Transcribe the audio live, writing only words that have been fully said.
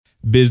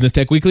Business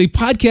Tech Weekly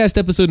podcast,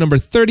 episode number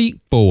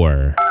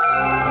 34.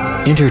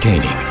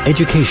 Entertaining,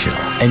 educational,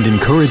 and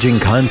encouraging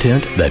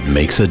content that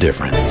makes a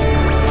difference.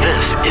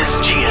 This is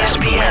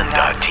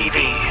GSPN.TV.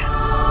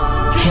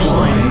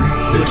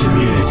 Join the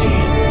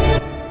community.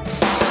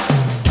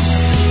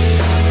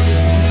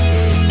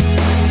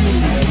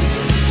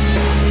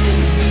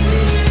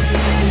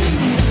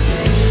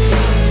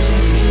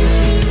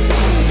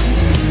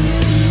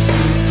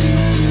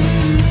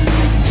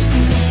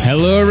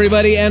 Hello,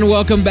 everybody, and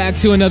welcome back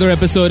to another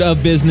episode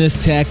of Business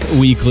Tech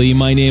Weekly.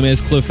 My name is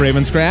Cliff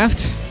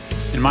Ravenscraft.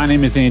 And my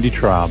name is Andy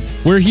Traub.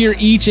 We're here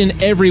each and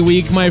every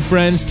week, my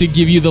friends, to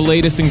give you the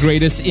latest and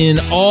greatest in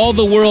all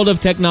the world of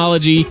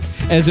technology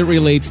as it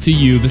relates to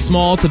you, the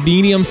small to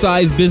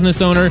medium-sized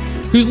business owner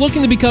who's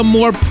looking to become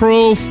more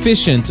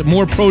proficient,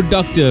 more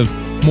productive,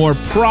 more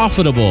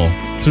profitable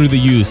through the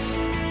use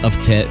of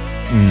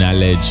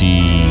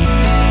technology.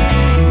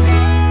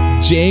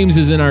 James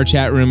is in our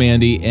chat room,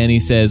 Andy, and he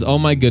says, "Oh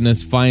my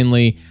goodness,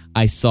 finally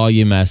I saw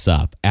you mess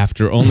up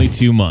after only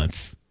 2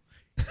 months."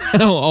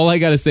 All I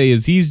got to say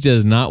is he's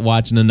just not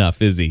watching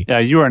enough, is he? Yeah,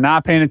 you are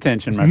not paying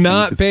attention, my friend.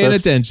 Not paying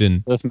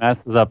attention. Cliff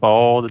messes up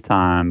all the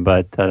time,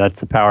 but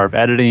that's the power of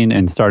editing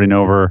and starting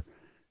over,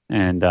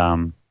 and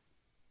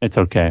it's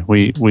okay.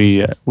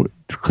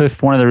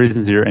 Cliff, one of the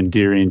reasons you're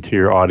endearing to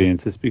your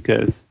audience is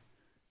because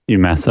you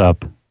mess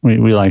up.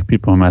 We like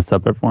people who mess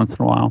up every once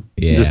in a while.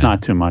 Yeah. Just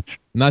not too much.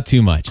 Not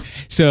too much.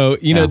 So,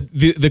 you know,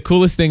 the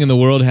coolest thing in the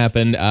world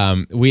happened.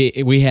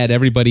 We had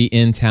everybody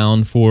in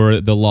town for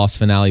the Lost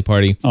finale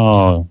party.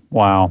 Oh,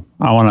 wow.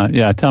 I want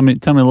to, tell me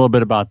a little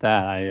bit about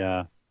that.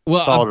 I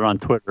followed it on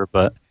Twitter,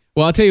 but...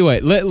 Well, I'll tell you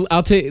what.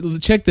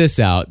 Check this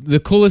out. The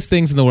coolest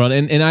things in the world,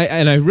 and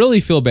I really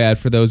feel bad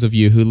for those of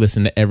you who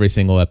listen to every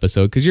single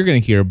episode because you're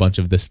going to hear a bunch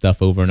of this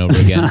stuff over and over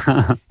again,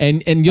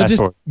 and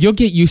you'll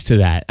get used to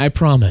that. I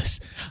promise.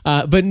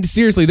 But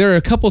seriously, there are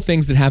a couple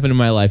things that happen in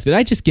my life that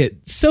I just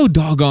get so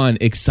doggone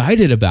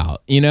excited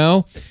about, you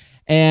know.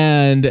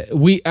 And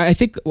I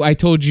think I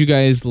told you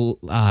guys 2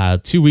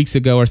 weeks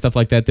ago or stuff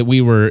like that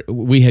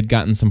we had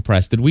gotten some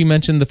press. Did we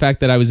mention the fact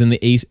that I was in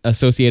the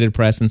Associated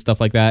Press and stuff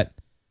like that?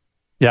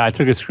 Yeah, I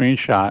took a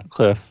screenshot,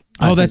 Cliff.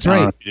 That's right. I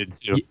don't know if you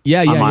did too.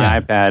 Yeah. On my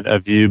iPad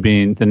of you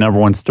being the number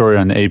one story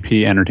on the AP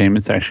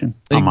entertainment section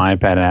on my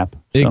iPad app.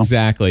 So.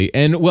 Exactly.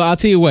 And well, I'll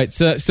tell you what.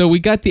 So we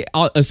got the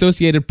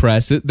Associated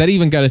Press. That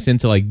even got us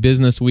into like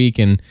Business Week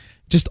and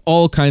just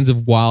all kinds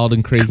of wild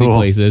and crazy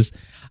places.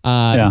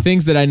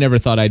 Things that I never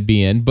thought I'd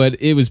be in, but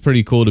it was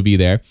pretty cool to be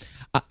there.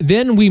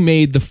 Then we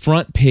made the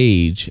front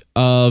page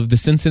of the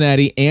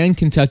Cincinnati and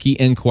Kentucky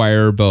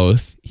Enquirer,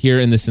 both here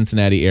in the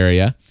Cincinnati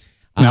area.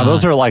 Now,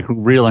 those are like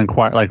real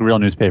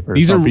newspapers.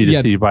 These are be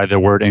deceived by the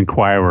word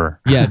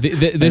Enquirer. Yeah,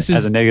 this is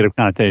has a negative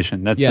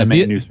connotation. That's the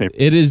main newspaper.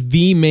 It is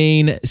the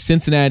main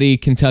Cincinnati,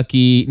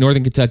 Kentucky,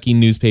 Northern Kentucky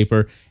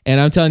newspaper,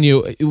 and I'm telling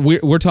you,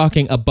 we're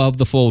talking above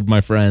the fold,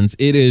 my friends.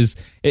 It is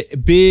a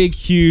big,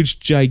 huge,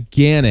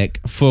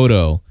 gigantic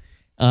photo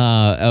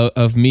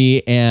of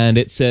me, and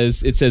it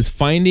says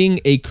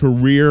 "Finding a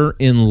Career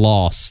in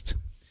Lost."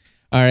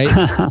 All right,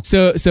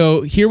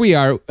 so here we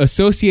are,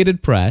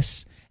 Associated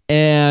Press.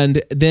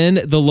 And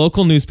then the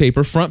local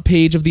newspaper, front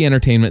page of the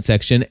entertainment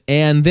section.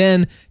 And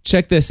then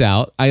check this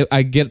out.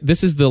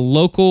 This is the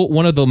local,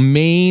 one of the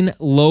main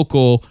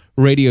local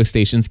radio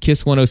stations,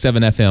 Kiss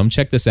 107 FM.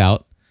 Check this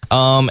out.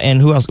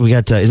 And who else? We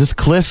got, is this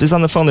Cliff is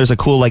on the phone? There's a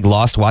cool, like,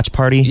 Lost watch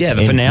party. Yeah,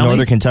 the in finale.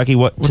 Northern Kentucky.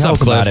 What's up,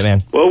 Cliff? About it,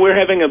 man? Well, we're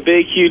having a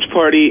big, huge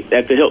party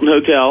at the Hilton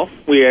Hotel.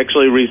 We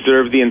actually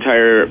reserved the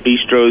entire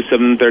Bistro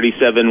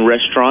 737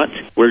 restaurant.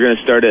 We're going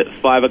to start at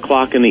 5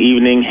 o'clock in the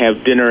evening,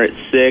 have dinner at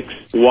 6,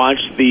 watch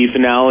the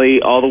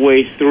finale all the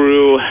way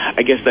through,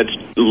 I guess that's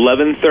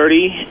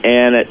 11:30,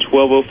 and at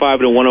 12:05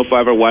 to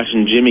 1:05 we're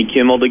watching Jimmy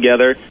Kimmel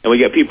together. And we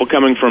got people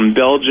coming from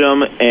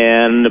Belgium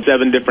and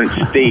 7 different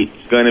states.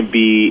 It's going to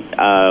be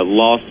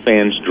Lost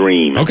fans'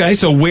 dream. Okay,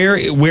 so where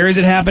is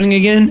it happening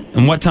again,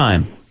 and what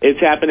time? It's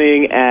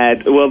happening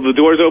the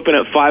doors open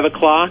at 5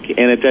 o'clock,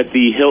 and it's at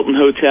the Hilton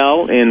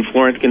Hotel in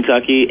Florence,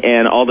 Kentucky,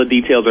 and all the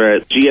details are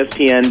at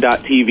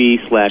gspn.tv/Lost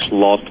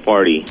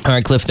Party. All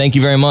right, Cliff, thank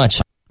you very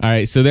much. All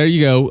right, so there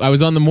you go. I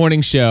was on the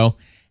morning show,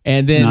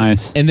 and then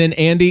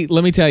Andy,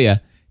 let me tell you,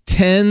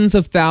 tens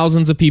of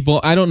thousands of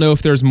people. I don't know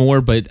if there's more,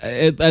 but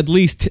at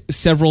least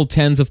several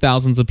tens of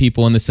thousands of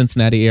people in the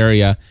Cincinnati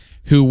area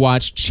who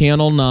watched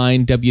Channel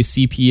 9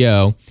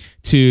 WCPO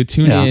to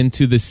tune in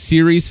to the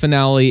series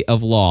finale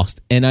of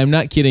Lost. And I'm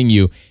not kidding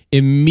you.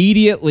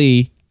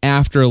 Immediately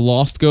after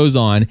Lost goes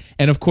on,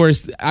 and of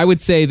course, I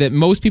would say that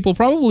most people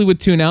probably would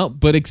tune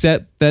out, but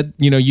except that,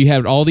 you know, you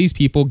have all these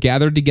people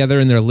gathered together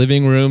in their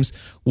living rooms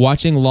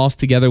watching Lost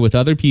together with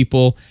other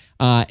people,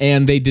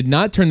 and they did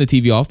not turn the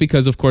TV off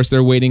because, of course,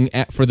 they're waiting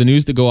for the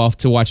news to go off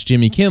to watch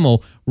Jimmy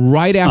Kimmel.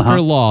 Right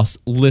after Lost,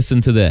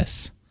 listen to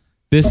this.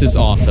 This is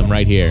awesome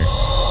right here.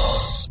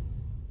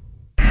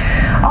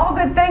 All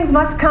good things things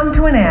must come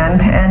to an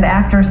end, and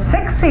after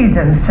 6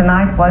 seasons,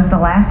 tonight was the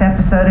last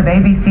episode of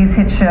ABC's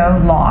hit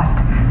show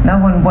Lost. No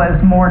one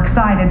was more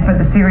excited for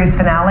the series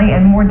finale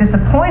and more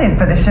disappointed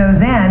for the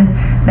show's end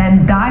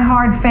than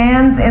diehard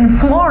fans in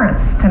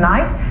Florence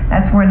tonight.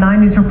 That's where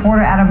 9 News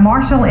reporter Adam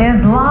Marshall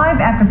is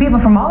live after people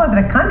from all over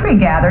the country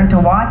gathered to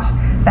watch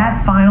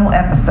that final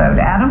episode.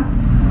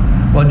 Adam?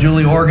 Well,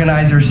 Julie,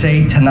 organizers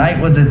say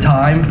tonight was a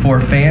time for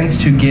fans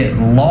to get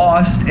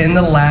lost in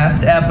the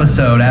last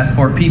episode. As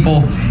for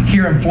people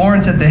here in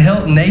Florence at the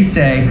Hilton, they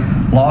say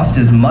Lost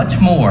is much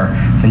more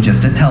than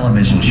just a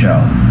television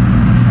show.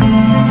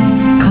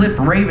 Cliff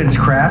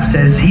Ravenscraft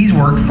says he's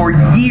worked for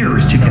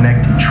years to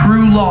connect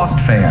true Lost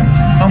fans.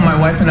 Oh, my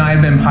wife and I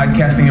have been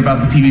podcasting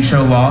about the TV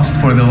show Lost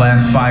for the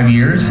last 5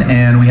 years,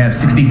 and we have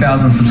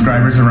 60,000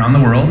 subscribers around the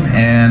world,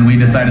 and we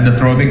decided to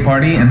throw a big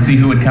party and see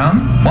who would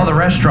come. While the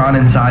restaurant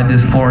inside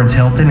this Florence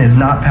Hilton is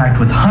not packed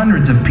with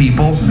hundreds of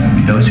people,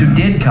 those who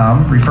did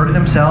come refer to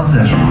themselves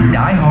as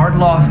die-hard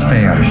Lost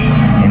fans.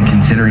 And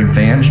considering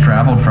fans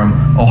traveled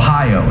from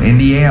Ohio,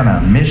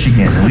 Indiana,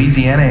 Michigan,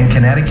 Louisiana, and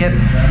Connecticut,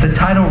 the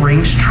title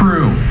rings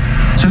true.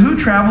 So who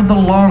traveled the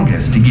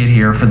longest to get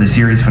here for the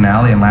series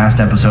finale and last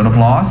episode of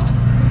Lost?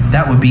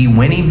 That would be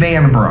Winnie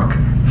Vanbroek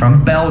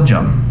from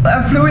Belgium.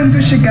 I flew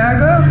into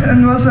Chicago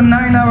and it was a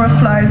 9-hour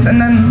flight, and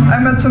then I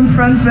met some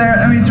friends there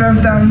and we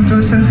drove down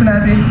to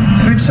Cincinnati,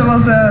 which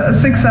was a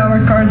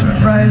 6-hour car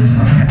ride.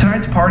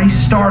 Tonight's party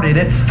started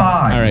at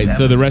 5. All right,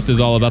 so the rest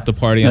is all about the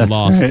party on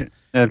Lost. Great.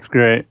 That's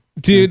great.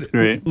 Dude, That's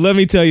great. Let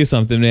me tell you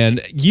something, man.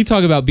 You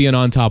talk about being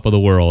on top of the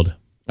world.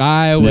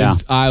 I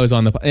was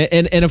on the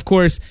and of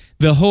course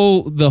the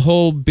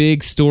whole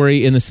big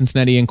story in the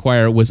Cincinnati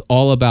Enquirer was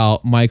all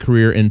about my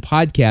career in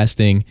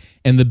podcasting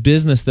and the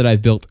business that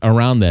I've built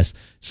around this.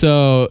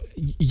 So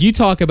you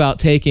talk about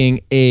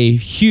taking a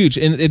huge,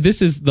 and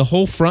this is the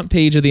whole front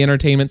page of the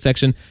entertainment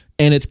section,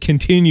 and it's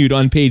continued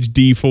on page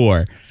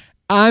D4.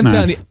 I'm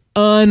telling you,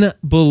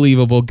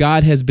 unbelievable.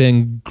 God has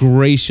been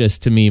gracious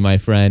to me, my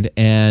friend,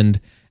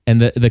 and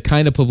the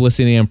kind of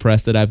publicity and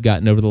press that I've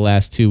gotten over the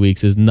last 2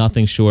 weeks is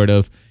nothing short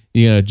of,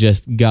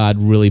 just God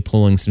really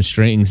pulling some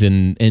strings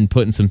and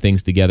putting some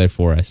things together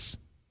for us.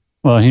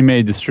 Well, he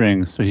made the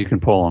strings so he can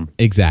pull them.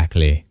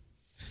 Exactly.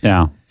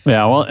 Yeah.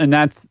 Yeah. Well, and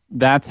that's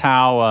what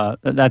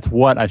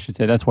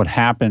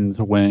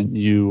happens when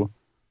you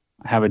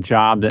have a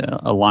job that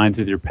aligns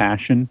with your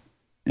passion,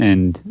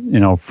 and,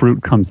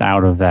 fruit comes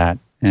out of that.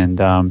 And,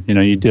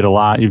 you've done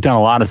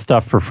a lot of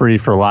stuff for free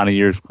for a lot of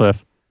years,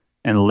 Cliff.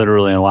 And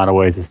literally in a lot of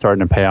ways it's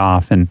starting to pay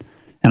off. And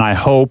I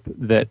hope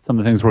that some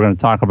of the things we're going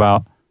to talk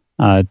about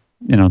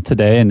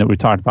today and that we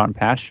talked about in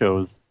past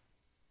shows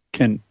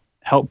can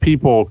help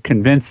people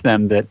convince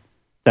them that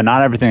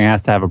not everything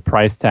has to have a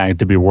price tag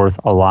to be worth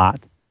a lot.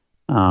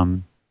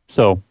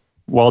 So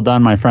well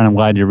done, my friend. I'm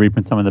glad you're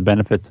reaping some of the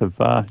benefits of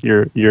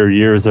your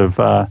years of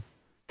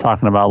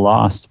talking about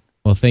Lost.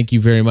 Well, thank you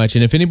very much.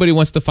 And if anybody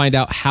wants to find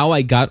out how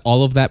I got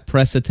all of that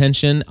press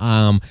attention,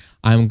 I'm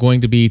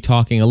going to be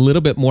talking a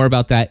little bit more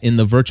about that in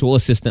the Virtual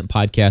Assistant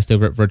podcast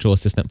over at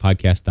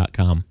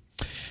virtualassistantpodcast.com.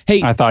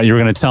 Hey, I thought you were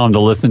going to tell them to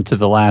listen to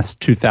the last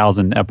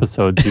 2,000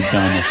 episodes you've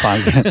done on the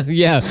podcast.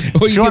 Yeah.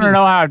 Well, if you want to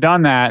know how I've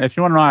done that, if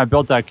you want to know how I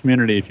built that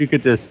community, if you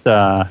could just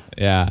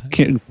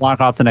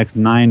block off the next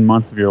 9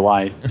 months of your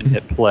life and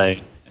hit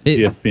play at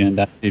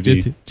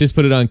GSPN.TV. Just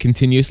put it on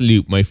continuous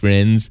loop, my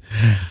friends.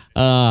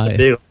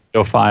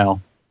 Go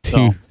file.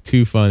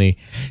 Too funny.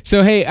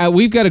 So, hey,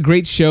 we've got a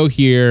great show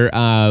here,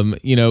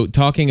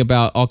 talking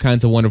about all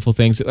kinds of wonderful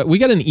things. We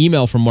got an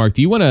email from Mark.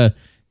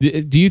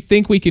 Do you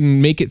think we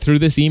can make it through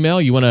this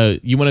email? You want to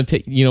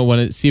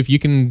see if you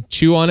can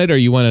chew on it, or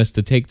you want us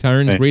to take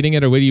turns reading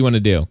it, or what do you want to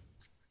do?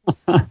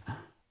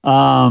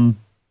 Well,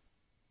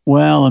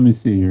 let me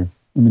see here.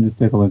 Let me just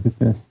take a look at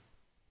this.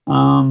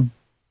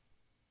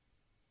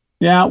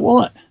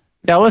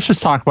 Let's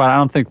just talk about it. I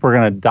don't think we're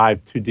going to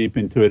dive too deep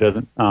into it. It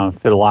doesn't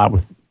fit a lot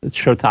with the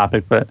show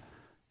topic, but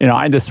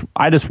I just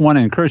want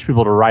to encourage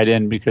people to write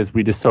in, because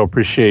we just so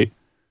appreciate.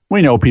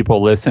 We know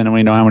people listen and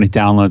we know how many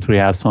downloads we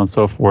have, so on and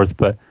so forth.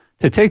 But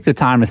to take the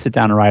time to sit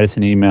down and write us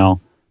an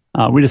email,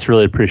 we just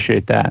really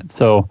appreciate that.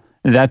 So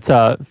that's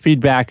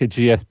feedback at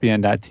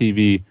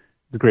gspn.tv.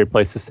 It's a great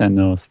place to send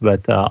those.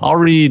 But I'll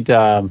read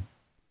the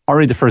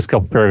first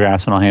couple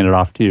paragraphs and I'll hand it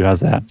off to you.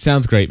 How's that?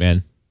 Sounds great,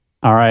 man.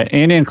 All right.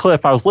 Andy and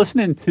Cliff, I was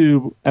listening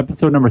to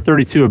episode number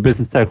 32 of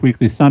Business Tech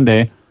Weekly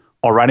Sunday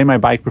while riding my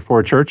bike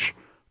before church.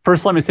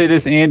 First, let me say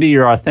this, Andy,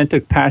 your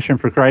authentic passion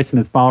for Christ and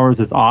his followers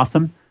is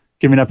awesome.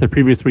 Giving up the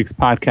previous week's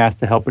podcast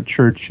to help at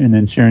church and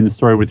then sharing the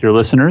story with your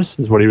listeners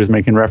is what he was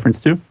making reference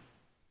to.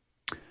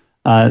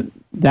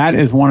 That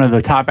is one of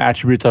the top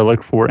attributes I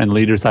look for in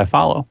leaders I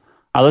follow.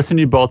 I listen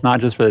to you both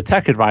not just for the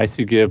tech advice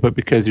you give, but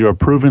because you are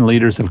proven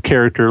leaders of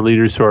character,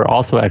 leaders who are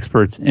also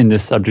experts in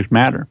this subject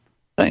matter.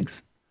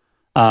 Thanks.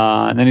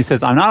 And then he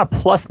says, I'm not a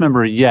Plus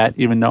member yet,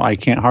 even though I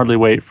can't hardly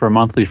wait for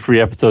monthly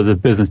free episodes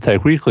of Business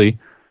Tech Weekly,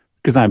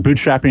 because I'm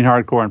bootstrapping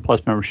hardcore and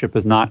Plus membership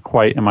is not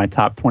quite in my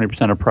top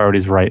 20% of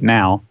priorities right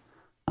now.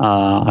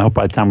 I hope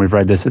by the time we've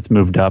read this, it's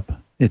moved up.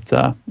 It's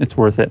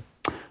worth it.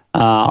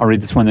 I'll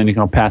read this one, then you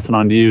can pass it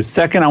on to you.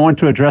 Second, I want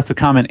to address a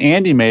comment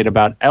Andy made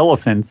about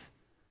elephants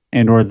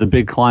and or the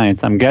big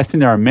clients. I'm guessing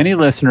there are many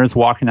listeners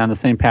walking down the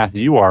same path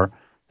you are,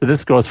 so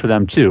this goes for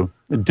them too.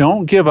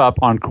 Don't give up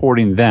on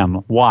courting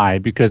them. Why?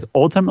 Because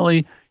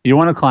ultimately, you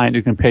want a client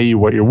who can pay you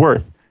what you're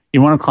worth.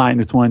 You want a client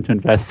who's willing to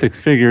invest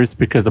six figures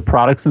because the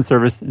products and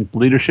service and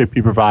leadership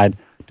you provide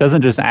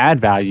doesn't just add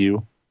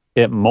value,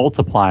 it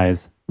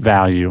multiplies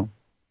value.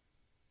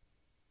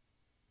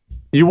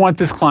 You want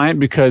this client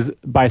because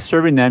by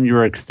serving them, you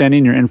are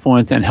extending your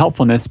influence and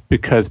helpfulness,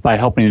 because by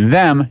helping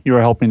them, you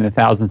are helping the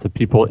thousands of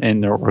people in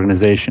their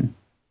organization.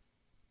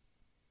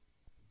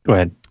 Go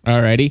ahead.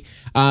 Alrighty.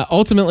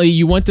 Ultimately,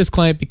 you want this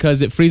client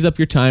because it frees up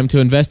your time to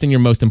invest in your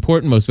most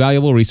important, most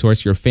valuable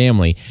resource, your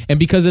family, and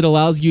because it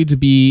allows you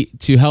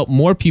to help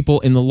more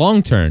people in the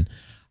long term.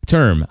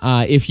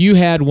 If you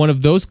had one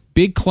of those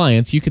big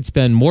clients, you could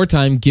spend more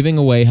time giving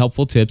away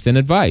helpful tips and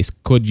advice.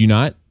 Could you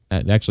not?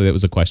 Actually, that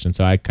was a question,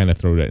 so I kind of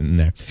threw it in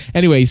there.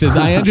 Anyway, he says,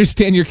 I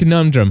understand your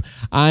conundrum.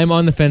 I'm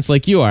on the fence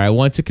like you are. I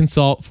want to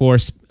consult for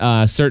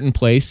a certain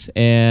place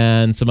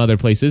and some other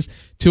places,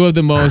 two of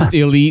the most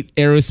elite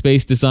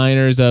aerospace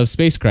designers of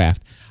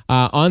spacecraft.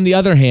 On the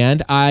other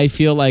hand, I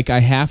feel like I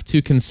have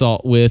to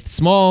consult with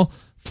small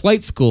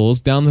flight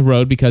schools down the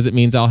road because it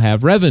means I'll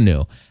have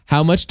revenue.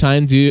 How much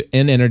time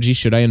and energy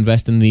should I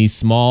invest in these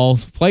small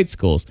flight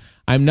schools?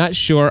 I'm not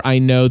sure I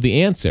know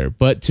the answer,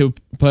 but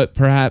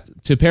perhaps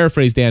to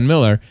paraphrase Dan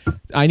Miller,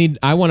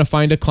 I want to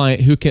find a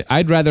client who can.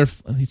 I'd rather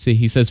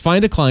he says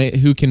find a client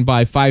who can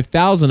buy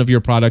 5,000 of your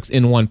products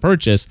in one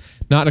purchase,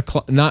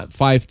 not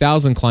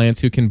 5,000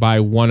 clients who can buy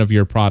one of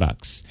your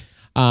products.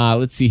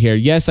 Let's see here.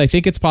 Yes, I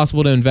think it's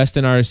possible to invest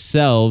in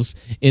ourselves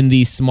in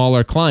these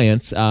smaller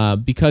clients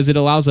because it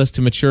allows us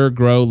to mature,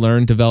 grow,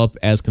 learn, develop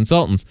as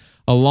consultants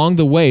along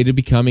the way to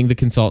becoming the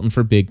consultant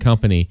for big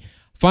company.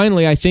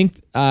 Finally, I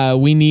think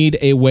we need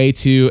a way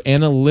to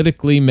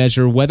analytically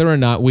measure whether or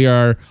not we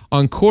are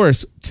on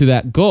course to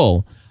that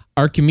goal.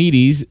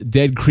 Archimedes,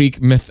 Dead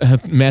Greek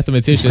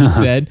mathematician,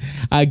 said,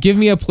 "Give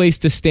me a place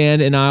to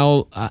stand, and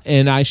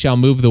I shall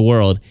move the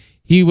world."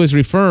 He was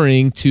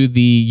referring to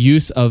the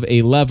use of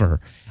a lever.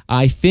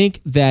 I think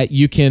that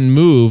you can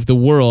move the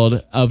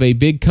world of a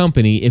big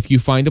company if you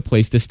find a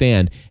place to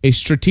stand, a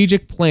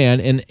strategic plan,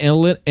 and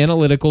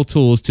analytical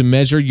tools to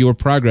measure your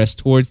progress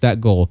towards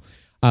that goal.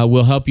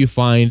 Will help you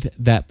find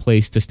that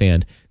place to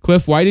stand.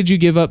 Cliff, why did you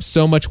give up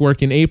so much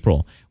work in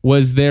April?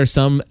 Was there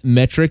some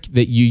metric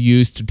that you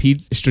used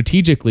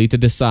strategically to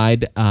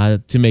decide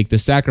to make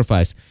this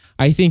sacrifice?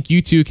 I think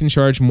you too can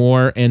charge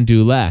more and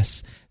do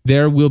less.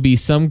 There will be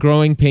some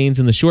growing pains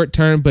in the short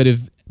term,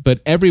 but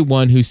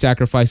everyone who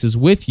sacrifices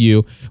with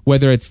you,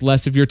 whether it's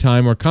less of your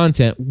time or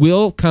content,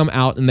 will come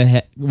out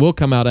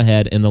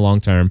ahead in the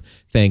long term.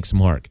 Thanks,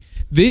 Mark.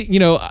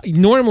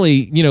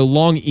 Normally,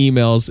 long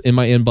emails in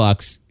my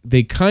inbox,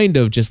 they kind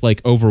of just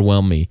like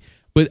overwhelm me.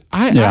 But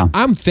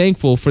I'm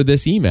thankful for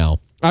this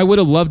email. I would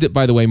have loved it,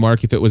 by the way,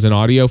 Mark, if it was an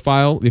audio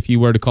file, if you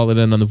were to call it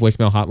in on the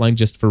voicemail hotline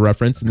just for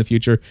reference in the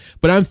future.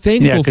 But I'm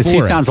thankful for it. Yeah, because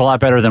he sounds a lot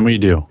better than we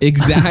do.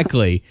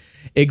 Exactly.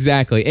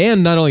 Exactly.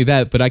 And not only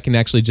that, but I can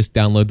actually just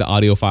download the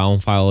audio file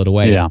and file it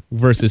away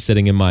versus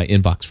sitting in my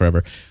inbox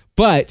forever.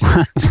 But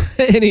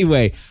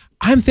anyway,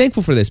 I'm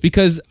thankful for this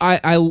because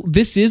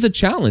this is a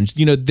challenge.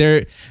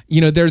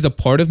 There's a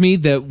part of me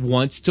that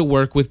wants to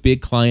work with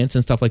big clients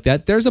and stuff like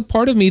that. There's a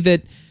part of me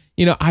that,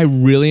 I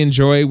really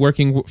enjoy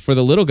working for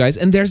the little guys.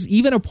 And there's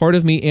even a part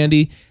of me,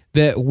 Andy,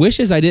 that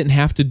wishes I didn't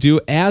have to do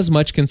as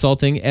much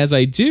consulting as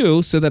I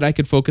do so that I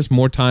could focus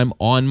more time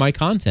on my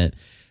content.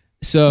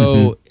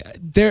 So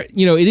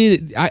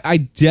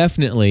I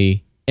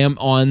definitely am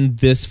on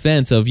this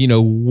fence of,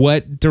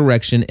 what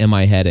direction am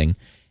I heading?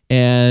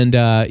 And,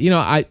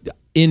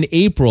 in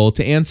April,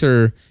 to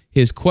answer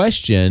his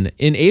question,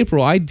 in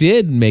April, I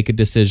did make a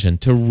decision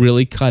to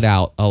really cut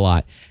out a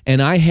lot.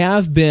 And I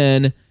have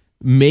been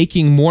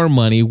making more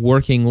money,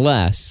 working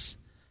less.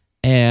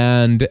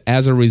 And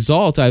as a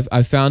result,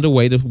 I've found a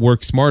way to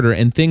work smarter,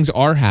 and things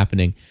are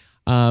happening.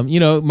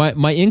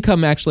 My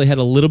income actually had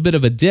a little bit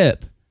of a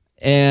dip,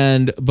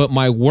 but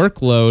my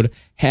workload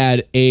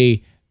had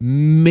a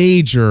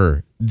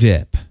major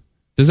dip.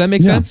 Does that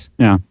make sense?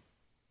 Yeah.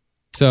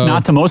 So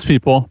not to most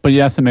people, but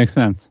yes, it makes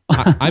sense.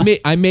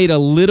 I made a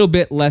little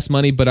bit less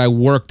money, but I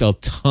worked a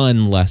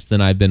ton less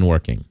than I've been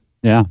working.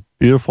 Yeah,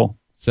 beautiful.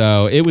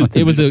 So it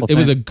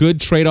was a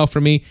good trade-off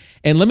for me.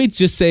 And let me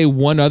just say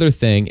one other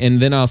thing, and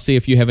then I'll see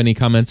if you have any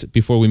comments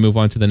before we move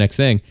on to the next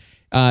thing.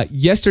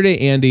 Yesterday,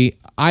 Andy,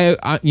 I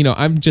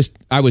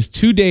was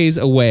 2 days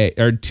away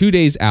or 2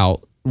 days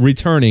out,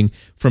 returning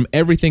from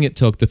everything it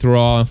took to throw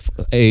off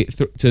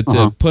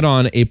to put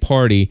on a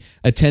party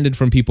attended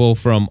from people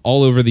from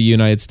all over the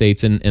United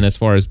States and as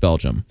far as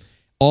Belgium.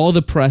 All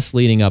the press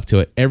leading up to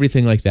it,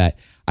 everything like that.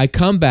 I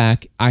come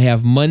back, I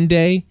have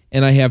Monday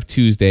and I have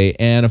Tuesday,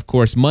 and of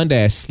course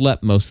Monday I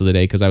slept most of the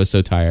day because I was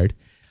so tired.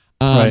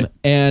 Right.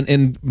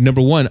 And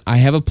number one, I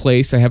have a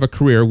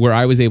career where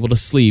I was able to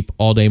sleep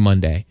all day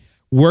Monday.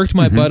 Worked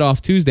my butt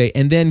off Tuesday,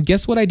 and then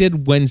guess what I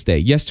did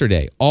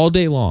yesterday, all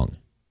day long?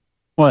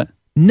 What?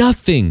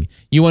 Nothing.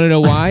 You want to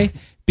know why?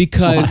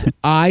 Because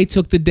I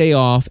took the day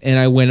off and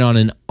I went on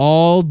an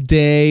all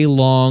day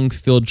long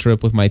field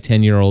trip with my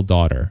 10-year-old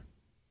daughter.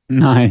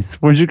 Nice.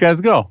 Where'd you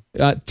guys go?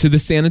 To the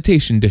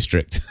sanitation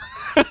district.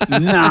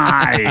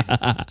 Nice.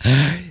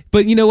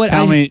 But you know what?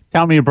 Tell me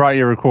you brought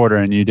your recorder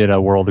and you did a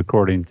world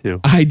recording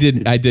too. I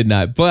did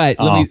not. But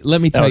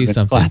let me tell you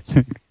something.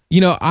 Classic.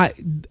 You know, I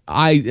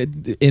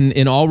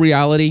in all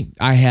reality,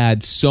 I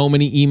had so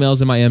many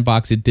emails in my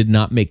inbox. It did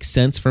not make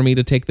sense for me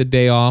to take the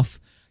day off.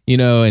 You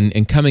know,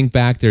 and coming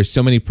back, there's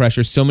so many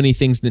pressures, so many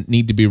things that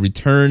need to be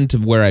returned to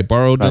where I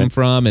borrowed them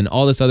from, and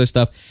all this other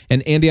stuff.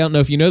 And Andy, I don't know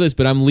if you know this,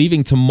 but I'm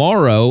leaving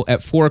tomorrow at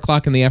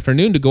 4:00 in the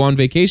afternoon to go on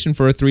vacation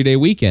for a 3-day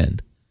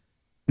weekend.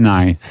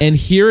 Nice. And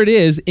here it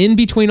is in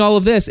between all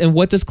of this. And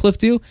what does Cliff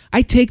do?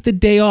 I take the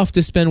day off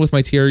to spend with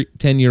my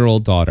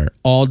 10-year-old daughter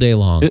all day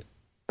long.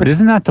 But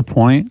isn't that the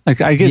point?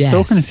 Like, I get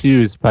so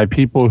confused by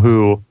people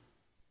who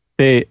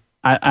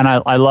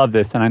I love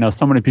this, and I know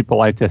so many people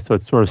like this, so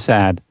it's sort of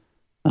sad.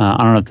 I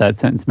don't know if that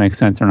sentence makes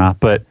sense or not,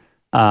 but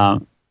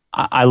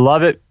I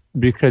love it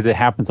because it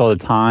happens all the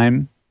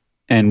time,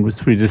 and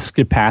we just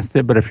skip past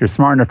it. But if you're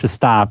smart enough to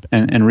stop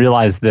and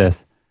realize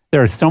this,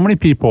 there are so many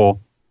people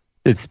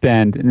that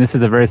spend, and this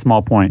is a very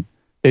small point,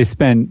 they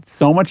spend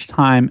so much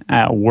time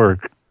at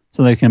work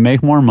so they can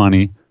make more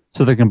money,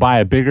 so they can buy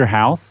a bigger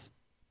house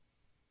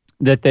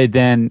that they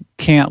then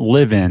can't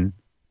live in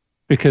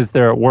because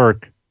they're at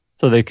work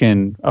so they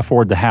can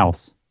afford the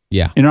house.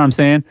 Yeah. You know what I'm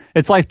saying?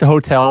 It's like the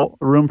hotel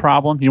room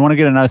problem. You want to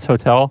get a nice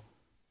hotel,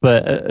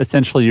 but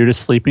essentially you're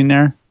just sleeping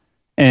there.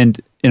 And,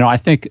 you know, I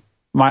think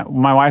my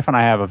wife and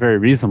I have a very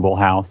reasonable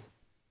house,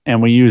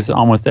 and we use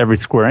almost every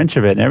square inch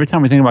of it. And every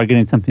time we think about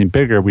getting something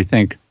bigger, we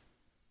think,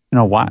 you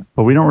know what?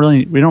 But we don't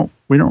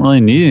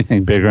really need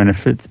anything bigger. And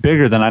if it's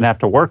bigger, then I'd have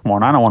to work more.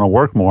 And I don't want to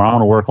work more. I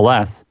want to work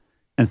less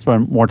and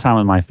spend more time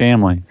with my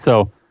family.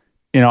 So,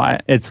 you know,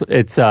 it's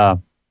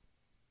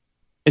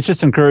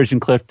just encouraging,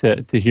 Cliff,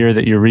 to hear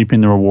that you're reaping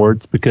the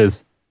rewards,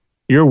 because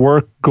your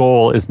work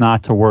goal is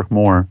not to work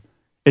more.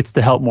 It's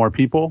to help more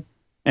people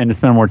and to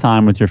spend more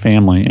time with your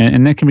family.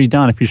 And that can be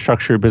done if you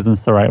structure your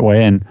business the right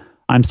way. And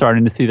I'm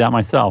starting to see that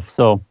myself.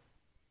 So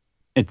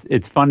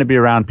it's fun to be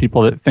around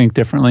people that think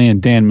differently.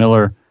 And Dan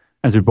Miller,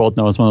 as we both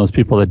know, is one of those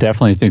people that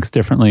definitely thinks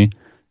differently.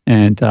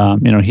 And,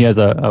 you know, he has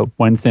a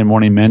Wednesday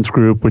morning men's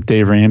group with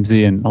Dave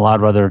Ramsey and a lot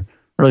of other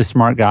really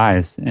smart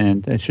guys.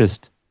 And it's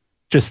just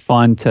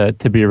fun to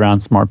be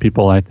around smart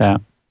people like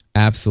that.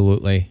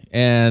 Absolutely.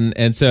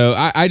 And so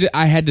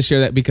I had to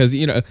share that because,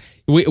 you know,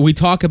 we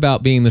talk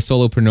about being the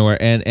solopreneur,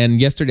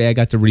 and yesterday I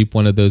got to reap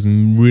one of those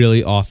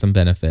really awesome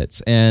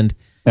benefits. And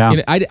you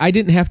know, I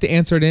didn't have to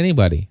answer to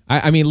anybody.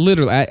 I mean,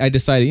 literally, I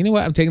decided, you know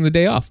what, I'm taking the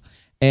day off,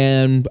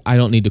 and I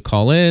don't need to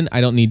call in.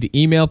 I don't need to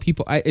email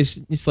people.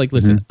 It's like,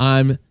 listen,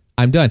 I'm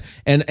done.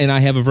 And I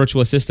have a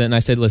virtual assistant, and I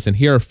said, listen,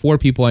 here are 4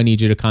 people I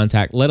need you to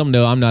contact. Let them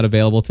know I'm not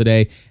available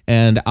today,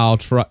 and I'll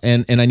try.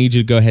 And I need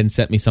you to go ahead and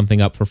set me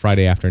something up for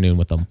Friday afternoon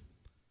with them.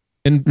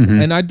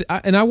 And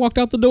I walked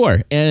out the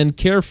door and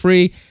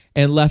carefree,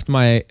 and left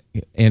my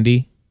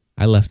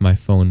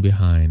phone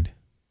behind.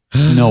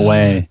 No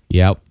way.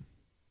 Yep.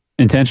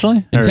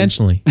 Intentionally?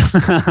 Intentionally.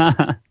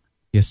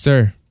 Yes,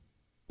 sir.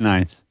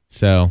 Nice.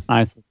 So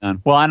nicely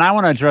done. Well, and I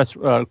want to address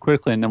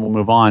quickly, and then we'll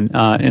move on.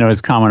 You know, his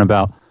comment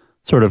about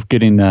sort of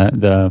getting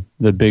the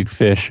big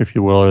fish, if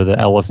you will, or the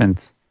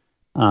elephants.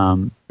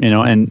 You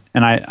know, and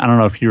I don't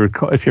know if you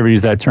ever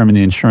use that term in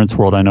the insurance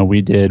world. I know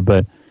we did,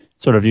 but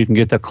sort of you can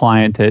get the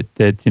client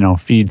that you know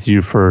feeds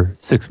you for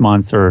 6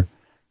 months, or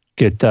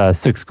get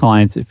 6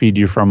 clients that feed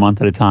you for a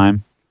month at a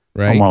time,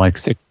 right? Or more like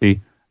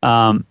 60.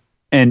 And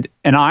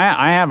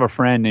I have a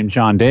friend named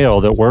John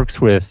Dale that works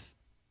with,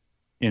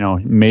 you know,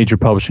 major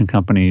publishing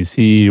companies.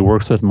 He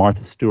works with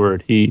Martha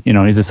Stewart. He's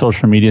a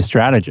social media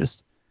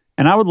strategist.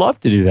 And I would love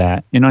to do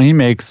that. You know, he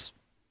makes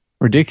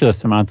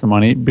ridiculous amounts of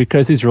money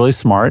because he's really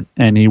smart,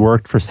 and he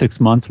worked for 6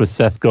 months with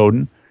Seth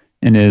Godin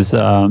in his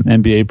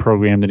MBA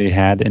program that he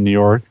had in New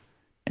York.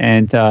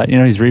 And, you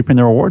know, he's reaping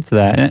the rewards of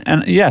that.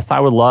 And yes, I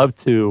would love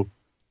to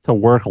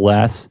work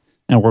less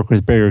and work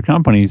with bigger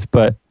companies.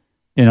 But,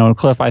 you know,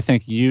 Cliff, I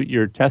think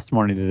your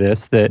testimony to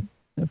this, that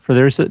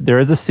there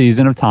is a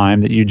season of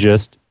time that you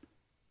just,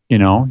 you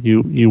know,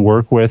 you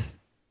work with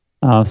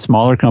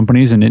smaller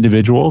companies and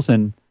individuals,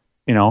 and,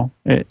 you know,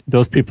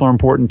 those people are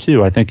important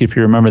too. I think if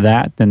you remember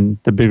that, then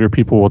the bigger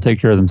people will take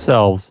care of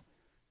themselves.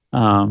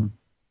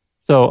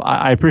 So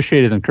I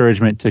appreciate his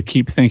encouragement to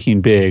keep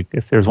thinking big.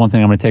 If there's one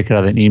thing I'm going to take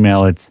out of that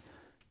email, it's,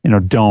 you know,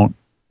 don't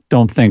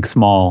think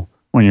small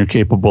when you're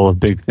capable of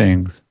big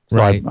things. So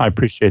right. I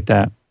appreciate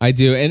that. I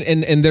do.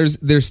 And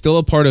there's still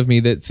a part of me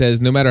that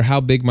says no matter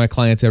how big my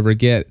clients ever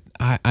get,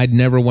 I'd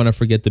never want to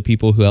forget the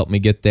people who helped me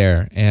get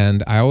there.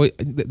 And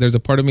there's a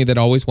part of me that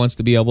always wants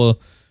to be able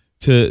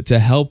to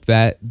help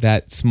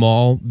that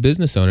small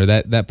business owner,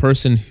 that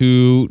person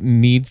who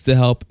needs the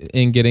help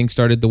in getting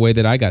started the way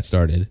that I got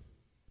started.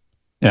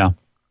 Yeah.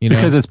 You know?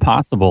 Because it's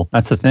possible.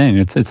 That's the thing.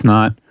 It's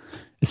not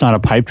a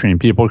pipe dream.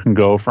 People can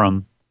go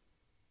from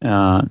you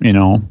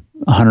know,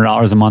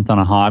 $100 a month on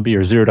a hobby,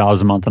 or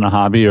 $0 a month on a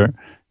hobby, or,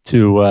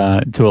 to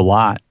a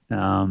lot.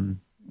 And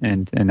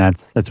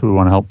that's what we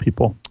want to help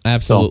people.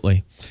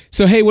 Absolutely.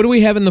 So hey, what do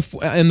we have in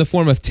the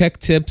form of tech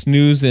tips,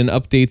 news, and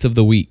updates of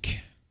the week?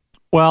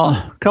 Well,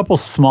 a couple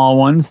small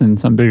ones and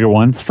some bigger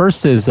ones.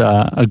 First is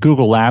a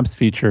Google Labs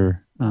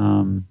feature.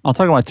 I'll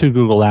talk about 2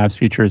 Google Labs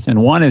features,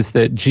 and one is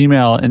that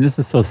Gmail, and this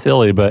is so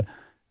silly, but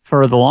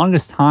for the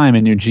longest time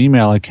in your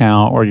Gmail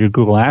account or your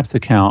Google Apps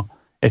account,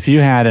 if you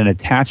had an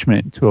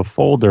attachment to a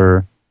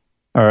folder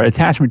or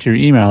attachment to your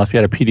email, if you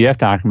had a PDF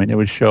document, it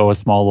would show a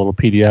small little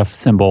PDF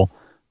symbol,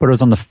 but it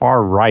was on the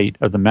far right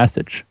of the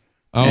message.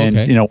 Oh, and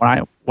okay. you know,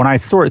 when I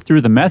sort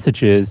through the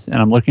messages and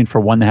I'm looking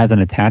for one that has an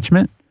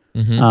attachment,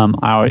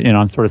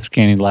 I'm sort of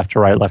scanning left to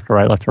right, left to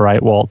right, left to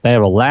right. Well, they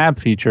have a lab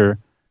feature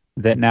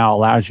that now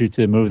allows you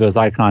to move those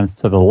icons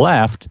to the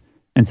left,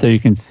 and so you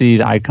can see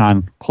the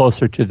icon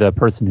closer to the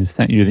person who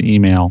sent you the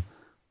email.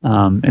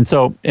 And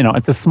so, you know,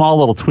 it's a small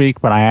little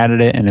tweak, but I added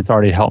it, and it's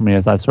already helped me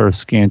as I've sort of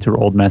scanned through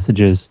old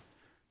messages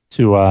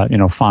to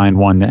find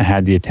one that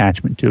had the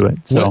attachment to it.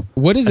 So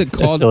what is it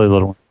called? A silly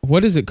little one.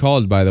 What is it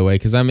called, by the way?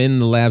 Because I'm in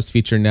the Labs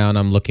feature now, and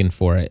I'm looking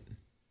for it.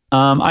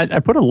 I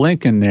put a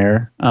link in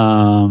there.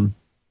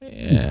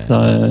 It's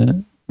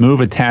move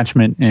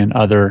attachment and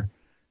other.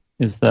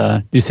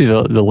 Do you see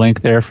the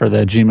link there for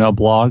the Gmail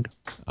blog?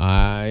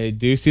 I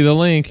do see the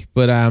link,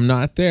 but I'm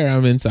not there.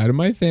 I'm inside of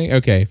my thing.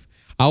 Okay,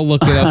 I'll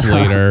look it up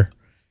later.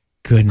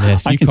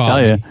 Goodness, I can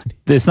tell you,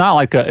 it's not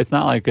like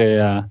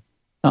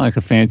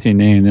a fancy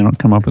name. They don't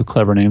come up with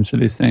clever names for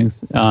these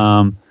things.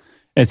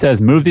 It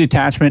says move the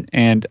attachment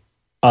and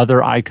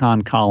other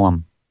icon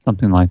column,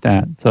 something like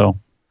that. So,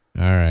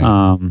 all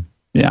right.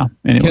 Yeah.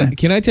 Anyway,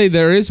 can I tell you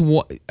there is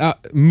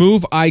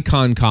move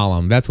icon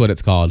column? That's what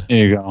it's called.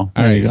 There you go. All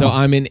right. So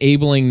I'm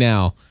enabling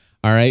now.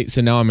 All right.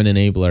 So now I'm an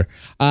enabler.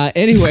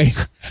 Anyway,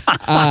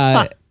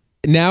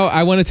 now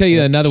I want to tell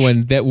you another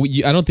one that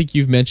I don't think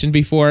you've mentioned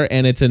before,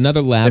 and it's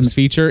another Labs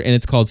feature, and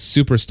it's called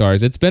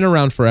Superstars. It's been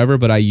around forever,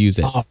 but I use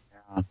it. Oh,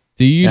 yeah.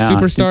 Do you use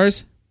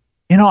Superstars?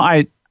 You know,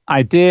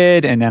 I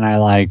did, and then I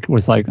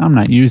was like, I'm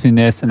not using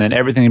this, and then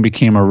everything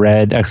became a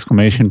red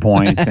exclamation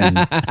point, and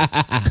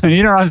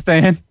you know what I'm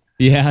saying?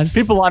 Yes.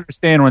 People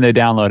understand when they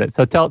download it.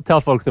 So tell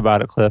folks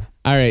about it, Cliff.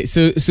 All right.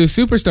 So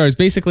Superstars,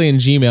 basically in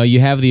Gmail, you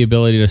have the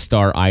ability to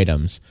star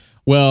items.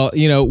 Well,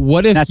 you know,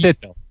 what if that's it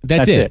though?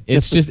 That's it.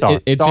 It's just star.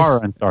 It's star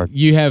just and star.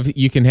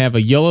 You can have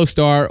a yellow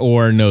star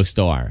or no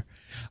star.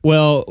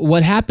 Well,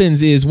 what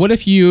happens is, what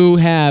if you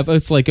have,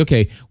 it's like,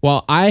 okay,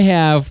 well, I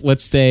have,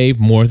 let's say,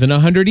 more than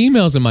 100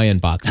 emails in my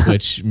inbox,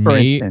 which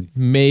may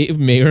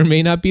or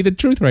may not be the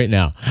truth right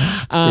now.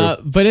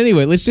 But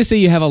anyway, let's just say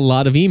you have a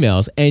lot of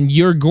emails and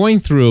you're going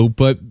through,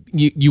 but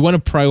you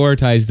want to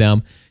prioritize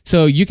them.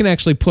 So you can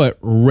actually put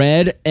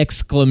red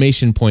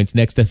exclamation points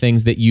next to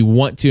things that you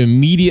want to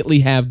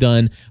immediately have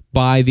done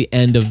by the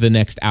end of the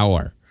next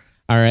hour.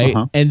 All right.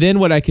 And then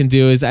what I can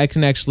do is I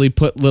can actually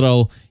put a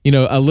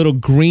little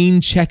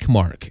green check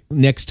mark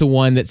next to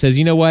one that says,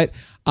 you know what,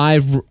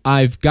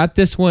 I've got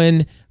this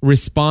one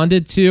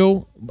responded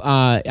to.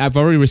 I've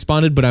already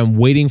responded, but I'm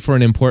waiting for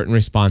an important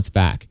response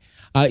back.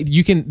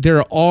 There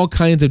are all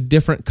kinds of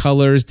different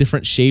colors,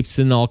 different shapes,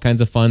 and all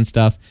kinds of fun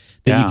stuff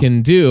that you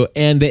can do.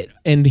 And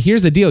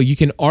here's the deal. You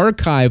can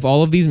archive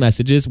all of these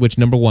messages, which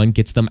number one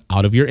gets them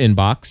out of your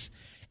inbox,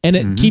 and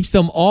it keeps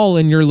them all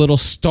in your little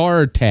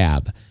star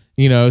tab.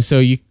 You know, so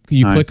you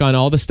nice. Click on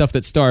all the stuff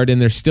that's starred and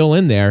they're still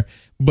in there,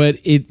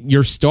 but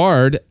your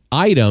starred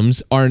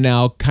items are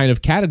now kind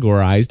of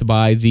categorized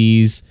by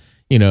these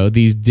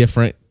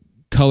different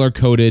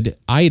color-coded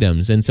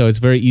items. And so it's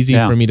very easy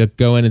for me to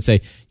go in and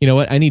say, you know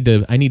what, I need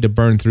to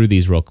burn through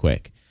these real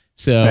quick.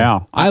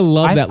 So I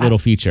love that little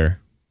feature.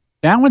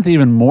 That one's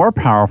even more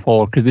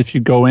powerful because if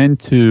you go in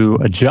to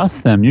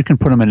adjust them, you can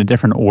put them in a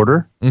different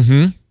order,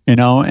 you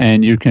know,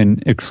 and you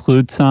can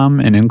exclude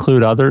some and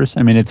include others.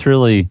 I mean, it's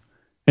really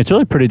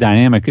pretty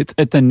dynamic.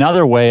 It's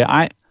another way.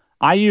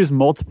 I use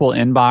multiple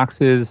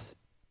inboxes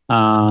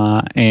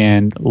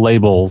and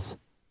labels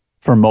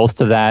for most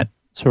of that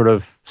sort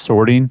of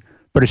sorting,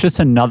 but it's just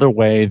another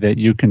way that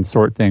you can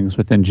sort things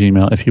within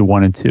Gmail if you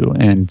wanted to.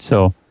 And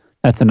so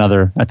that's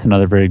another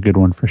very good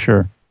one for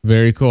sure.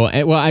 Very cool.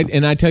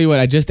 And, I tell you what,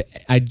 I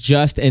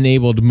just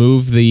enabled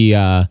move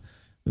the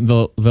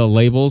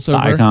labels over.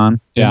 The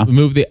icon, yeah.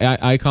 Move the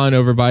icon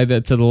over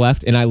to the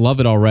left, and I love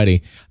it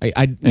already.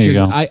 I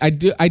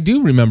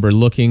do remember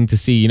looking to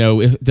see,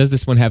 does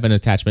this one have an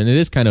attachment? It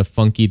is kind of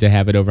funky to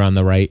have it over on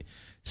the right,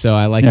 so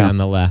I like it on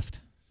the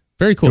left.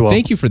 Very cool.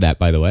 Thank you for that,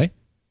 by the way.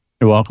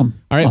 You're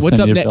welcome. All right, what's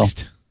up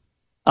next?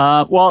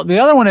 Well, the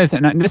other one is,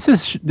 and this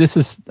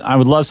is, I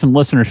would love some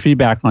listener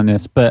feedback on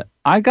this, but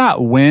I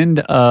got wind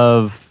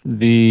of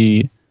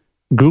the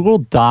Google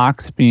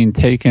Docs being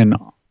taken.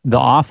 The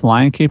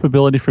offline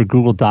capability for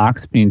Google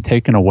Docs being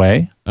taken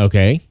away.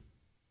 Okay.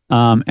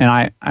 And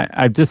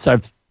I've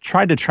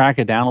tried to track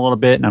it down a little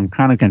bit, and I'm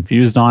kind of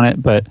confused on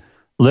it. But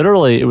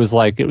literally, it was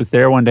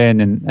there one day, and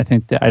then I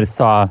think that I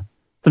saw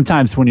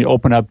sometimes when you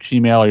open up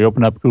Gmail or you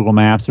open up Google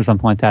Maps or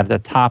something like that,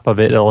 at the top of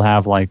it, it'll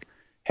have like,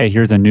 hey,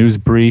 here's a news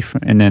brief,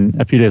 and then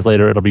a few days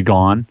later, it'll be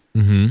gone.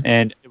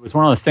 And was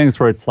one of those things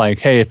where it's like,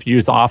 hey, if you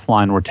use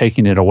offline, we're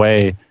taking it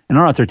away. And I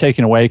don't know if they're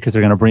taking it away because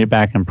they're going to bring it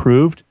back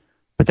improved,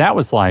 but that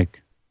was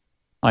like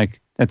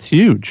that's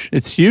huge.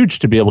 It's huge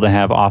to be able to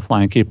have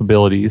offline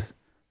capabilities.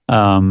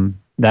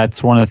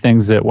 That's one of the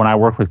things that when I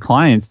work with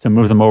clients to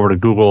move them over to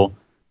Google,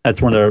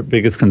 that's one of their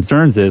biggest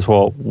concerns is,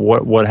 well,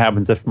 what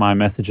happens if my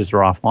messages are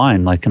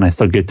offline? Like, can I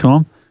still get to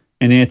them?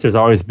 And the answer has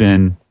always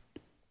been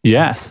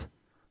yes.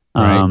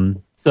 Right.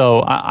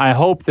 So I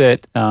hope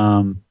that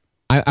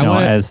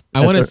as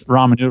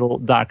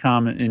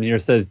ramen-noodle.com in here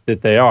says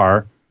that they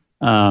are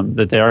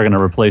going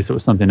to replace it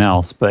with something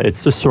else, but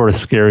it's just sort of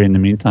scary in the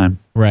meantime.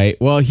 Right.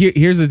 Well,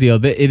 here's the deal.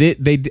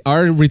 They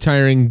are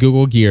retiring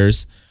Google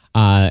Gears,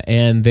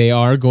 and they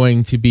are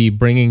going to be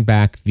bringing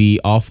back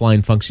the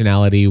offline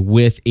functionality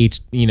with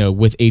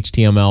HTML5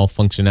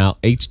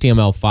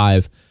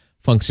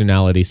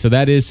 functionality. So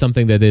that is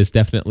something that is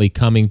definitely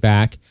coming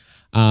back.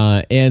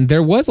 And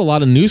there was a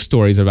lot of news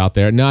stories about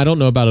there. Now, I don't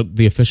know about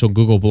the official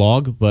Google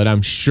blog, but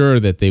I'm sure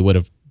that they would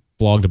have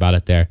blogged about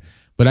it there.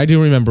 But I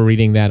do remember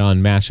reading that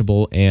on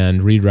Mashable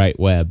and Read-Write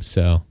Web.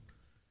 So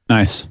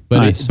nice.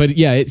 But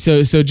yeah,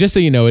 so just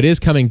so you know, it is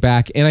coming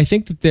back, and I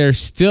think that there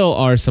still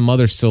are some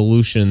other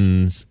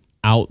solutions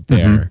out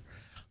there.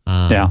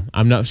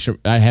 I'm not sure.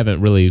 I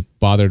haven't really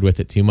bothered with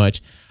it too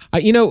much.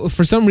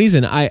 For some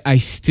reason, I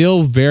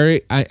still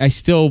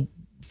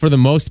for the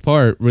most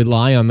part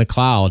rely on the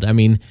cloud. I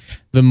mean,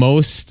 the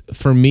most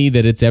for me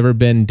that it's ever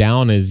been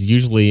down is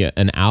usually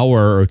an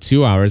hour or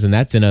 2 hours, and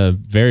that's in a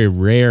very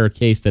rare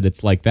case that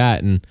it's like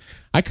that. And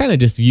I kind of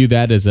just view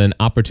that as an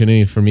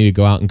opportunity for me to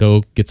go out and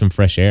go get some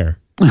fresh air.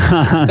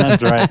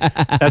 That's right.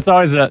 That's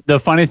always the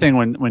funny thing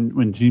when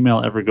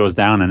Gmail ever goes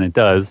down, and it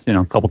does,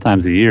 a couple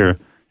times a year,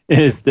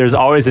 is there's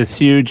always this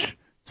huge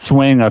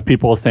swing of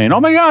people saying,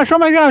 oh my gosh,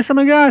 and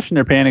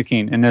they're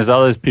panicking. And there's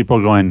others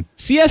people going,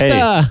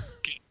 siesta. Hey,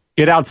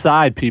 get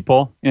outside,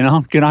 people. Get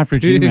off your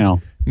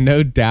Gmail.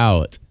 No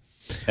doubt.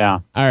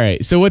 Yeah. All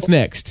right. So what's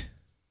next?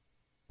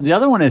 The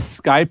other one is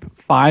Skype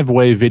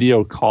 5-way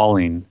video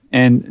calling.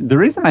 And the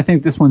reason I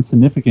think this one's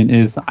significant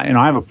is, I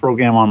have a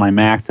program on my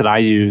Mac that I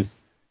use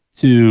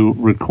to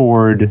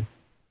record,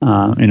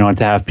 to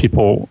have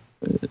people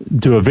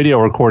do a video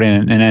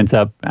recording, and ends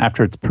up,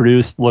 after it's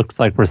produced, looks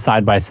like we're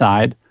side by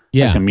side,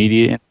 like a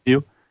media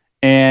interview.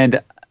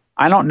 And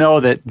I don't know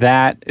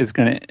that is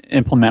going to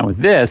implement with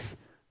this,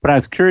 but I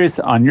was curious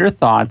on your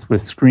thoughts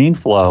with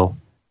ScreenFlow,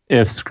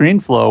 if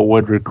ScreenFlow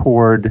would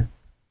record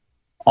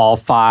all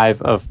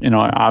 5 of,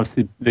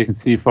 obviously they can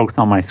see folks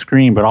on my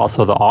screen, but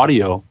also the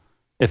audio.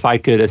 If I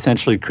could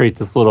essentially create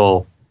this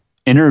little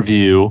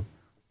interview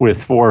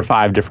with 4 or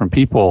 5 different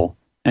people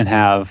and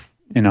have,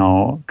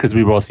 because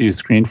we both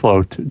use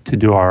ScreenFlow to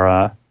do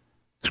our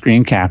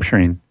screen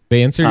capturing.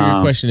 The answer to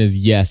your question is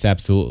yes,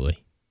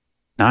 absolutely.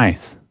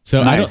 Nice.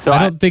 So I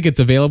don't think it's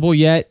available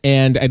yet,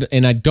 and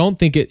I don't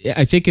think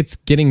I think it's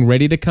getting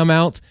ready to come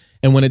out.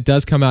 And when it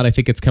does come out, I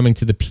think it's coming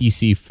to the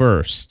PC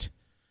first.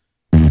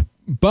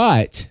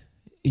 But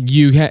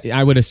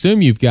I would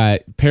assume you've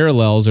got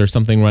Parallels or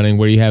something running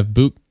where you have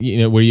where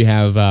you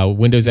have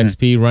Windows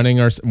XP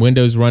running or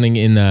Windows running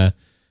in the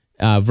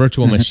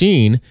virtual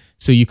machine.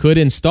 So you could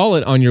install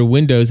it on your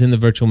Windows in the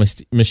virtual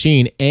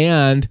machine,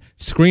 and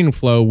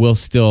ScreenFlow will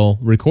still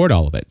record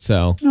all of it.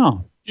 So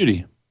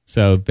beauty.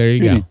 So there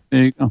you go.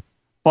 There you go.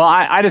 Well,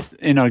 I just,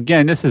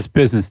 again, this is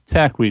Business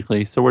Tech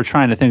Weekly, so we're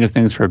trying to think of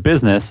things for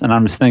business, and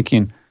I'm just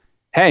thinking,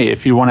 hey,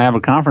 if you want to have a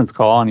conference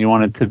call and you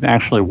want it to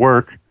actually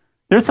work,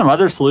 there's some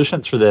other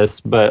solutions for this,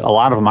 but a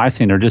lot of them I've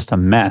seen are just a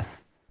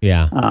mess.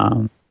 Yeah.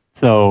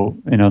 So,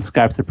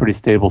 Skype's a pretty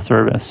stable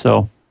service.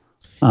 So,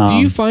 do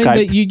you find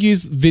that you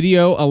use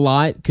video a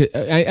lot?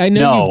 I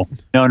know.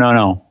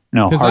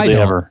 No. Hardly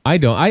ever. I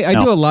don't. I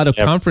do a lot of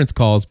conference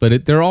calls,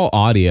 but they're all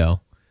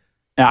audio.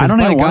 Yeah, I don't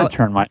even want to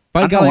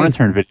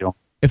turn video.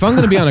 If I'm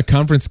going to be on a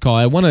conference call,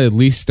 I want to at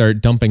least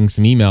start dumping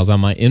some emails on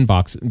my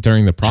inbox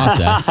during the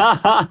process.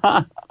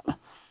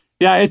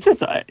 Yeah, it's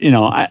just,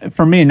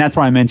 for me, and that's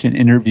why I mentioned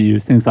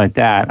interviews, things like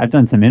that. I've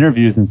done some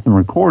interviews and some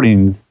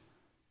recordings,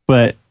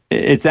 but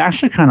it's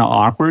actually kind of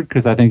awkward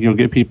because I think you'll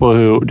get people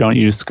who don't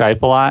use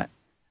Skype a lot,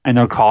 and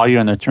they'll call you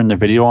and they'll turn their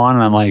video on,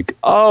 and I'm like,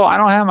 oh, I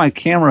don't have my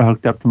camera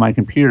hooked up to my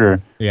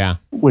computer. Yeah.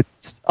 Which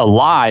is a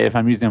lie if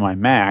I'm using my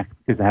Mac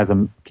because it has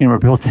a camera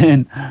built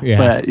in. Yeah.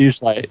 But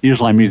usually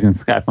I'm using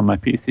Skype on my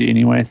PC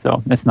anyway,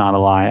 so that's not a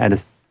lie.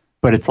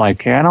 But it's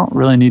like, hey, I don't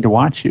really need to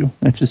watch you.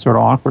 It's just sort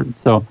of awkward.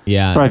 So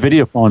yeah. My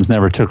video phones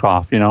never took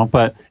off,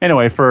 But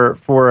anyway, for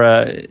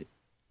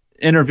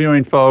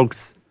interviewing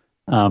folks,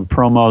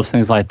 promos,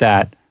 things like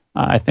that,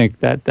 I think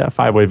that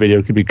 5-way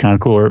video could be kind of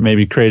cool, or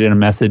maybe creating a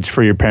message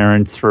for your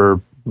parents for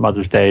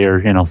Mother's Day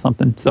or,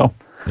 something. So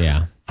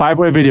yeah,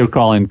 5-way video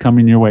calling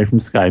coming your way from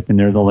Skype, and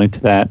there's a link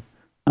to that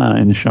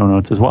in the show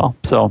notes as well.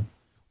 So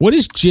what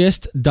is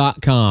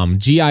gist.com?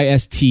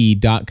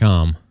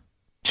 GIST.com.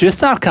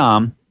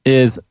 Gist.com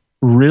is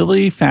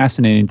really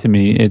fascinating to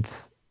me.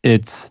 It's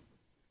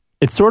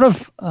sort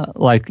of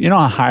like,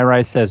 how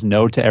High-Rise says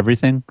no to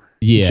everything?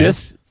 Yes.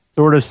 Gist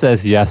sort of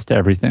says yes to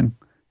everything.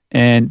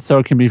 And so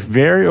it can be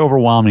very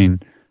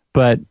overwhelming.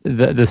 But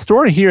the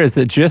story here is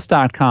that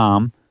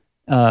Gist.com,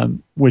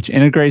 which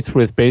integrates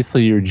with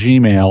basically your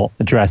Gmail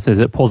addresses,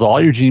 it pulls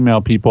all your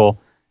Gmail people,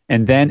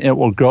 and then it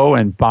will go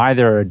and buy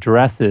their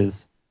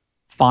addresses,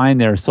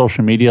 find their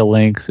social media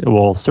links. It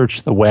will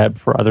search the web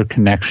for other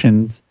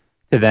connections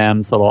to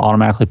them. So it'll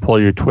automatically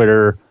pull your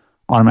Twitter,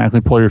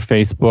 automatically pull your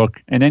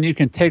Facebook. And then you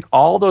can take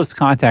all those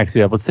contacts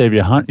you have. Let's say if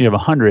you have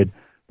 100,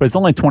 but it's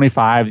only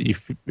 25 that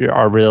you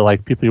are really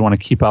like people you want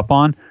to keep up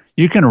on.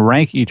 You can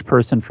rank each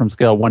person from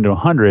scale 1 to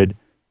 100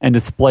 and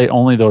display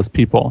only those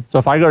people. So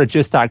if I go to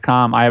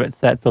Gist.com, I have it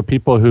set so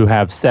people who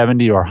have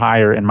 70 or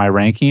higher in my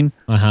ranking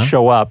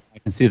show up. I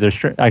can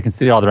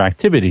see all their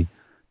activity.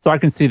 So I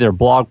can see their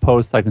blog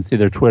posts, I can see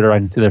their Twitter, I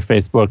can see their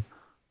Facebook,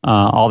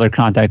 all their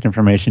contact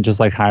information, just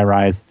like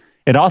Highrise.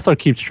 It also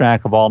keeps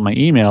track of all my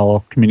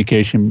email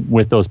communication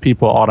with those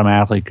people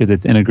automatically because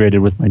it's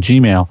integrated with my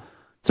Gmail.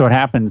 So it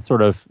happens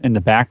sort of in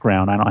the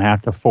background. I don't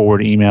have to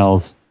forward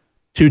emails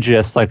to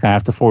Gist like I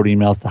have to forward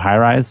emails to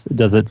Highrise. It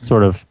does it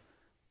sort of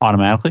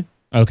automatically.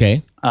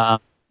 Okay.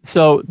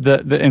 So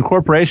the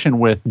incorporation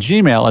with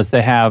Gmail is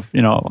they have,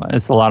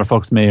 as a lot of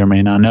folks may or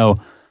may not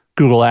know,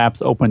 Google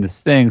Apps opened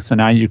this thing, so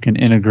now you can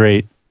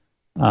integrate,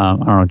 I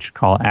don't know what you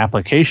call it,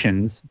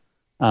 applications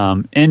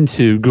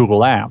into Google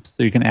Apps.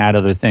 So you can add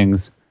other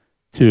things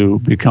to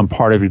become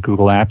part of your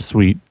Google Apps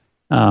suite.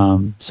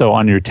 So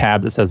on your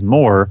tab that says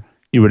More,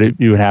 you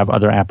would have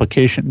other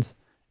applications.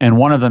 And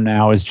one of them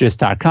now is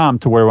Gist.com,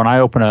 to where when I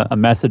open a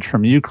message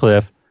from you,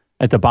 Cliff,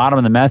 at the bottom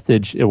of the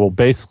message, it will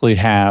basically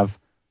have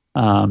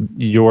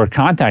your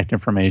contact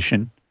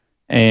information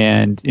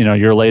and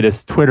your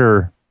latest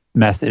Twitter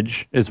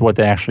message is what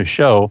they actually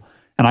show.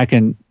 And I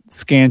can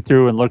scan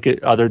through and look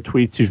at other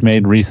tweets you've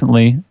made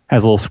recently.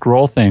 Has a little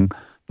scroll thing.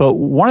 But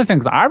one of the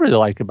things I really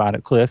like about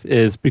it, Cliff,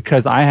 is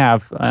because I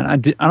have, I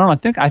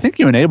think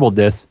you enabled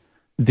this,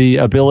 the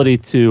ability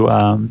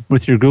to,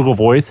 with your Google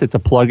Voice, it's a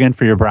plugin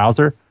for your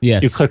browser.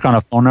 Yes. You click on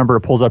a phone number,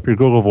 it pulls up your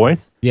Google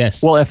Voice.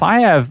 Yes. Well, if I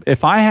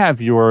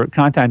have your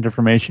contact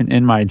information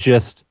in my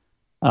Gist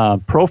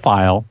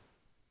profile,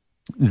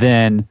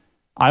 then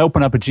I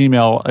open up a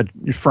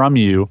Gmail from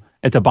you.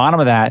 At the bottom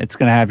of that, it's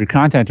going to have your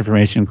contact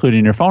information,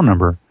 including your phone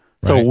number.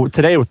 So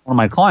today, with one of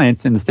my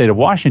clients in the state of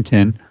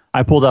Washington,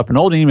 I pulled up an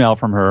old email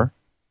from her,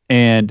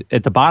 and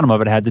at the bottom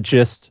of it had the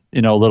Gist,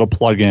 little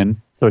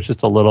plug-in. So it's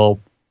just a little,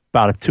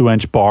 about a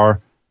 2-inch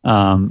bar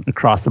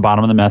across the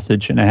bottom of the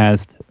message, and it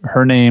has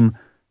her name,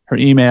 her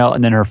email,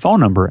 and then her phone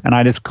number. And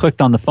I just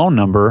clicked on the phone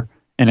number,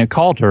 and it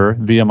called her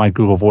via my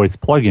Google Voice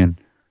plugin.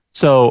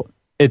 So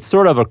it's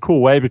sort of a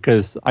cool way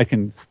because I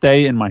can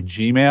stay in my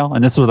Gmail,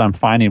 and this is what I'm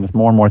finding with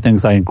more and more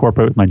things I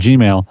incorporate with my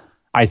Gmail.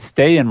 I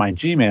stay in my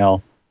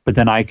Gmail, but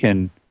then I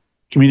can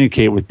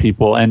communicate with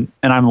people. And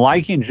I'm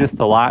liking Gist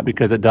a lot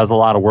because it does a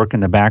lot of work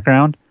in the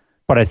background.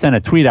 But I sent a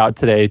tweet out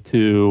today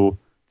to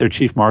their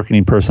chief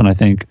marketing person, I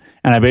think,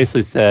 and I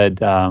basically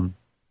said, I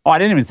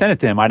didn't even send it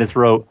to him. I just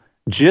wrote,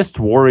 Gist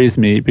worries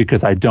me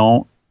because they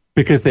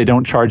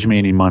don't charge me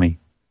any money.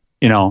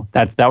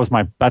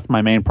 That's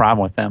my main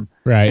problem with them.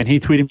 Right. And he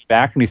tweeted me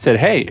back and he said,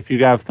 hey, if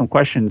you have some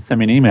questions, send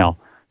me an email.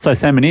 So I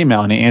sent him an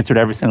email and he answered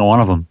every single one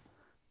of them,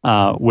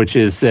 which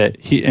is that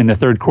in the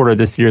third quarter of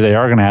this year, they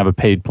are going to have a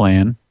paid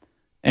plan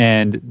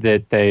and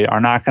that they are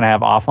not going to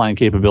have offline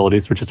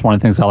capabilities, which is one of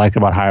the things I like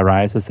about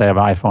Highrise is they have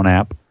an iPhone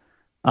app.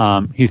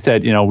 He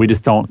said, we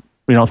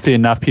don't see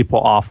enough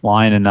people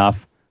offline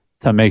enough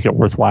to make it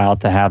worthwhile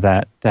to have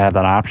that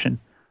option.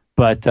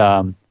 But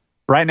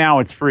right now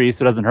it's free,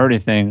 so it doesn't hurt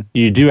anything.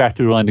 You do have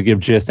to be willing to give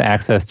Gist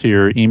access to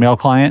your email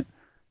client,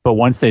 but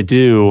once they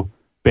do,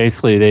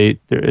 basically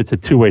it's a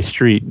two-way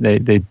street.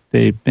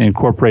 They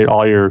incorporate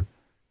all your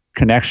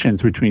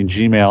connections between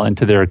Gmail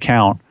into their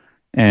account,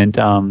 and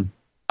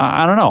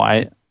I don't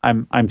know.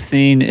 I'm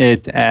seeing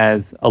it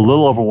as a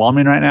little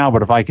overwhelming right now,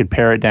 but if I could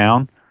pare it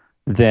down,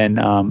 then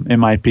it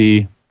might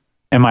be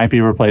a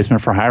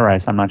replacement for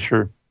Highrise. I'm not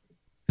sure.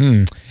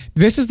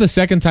 This is the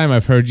second time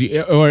I've heard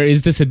you, or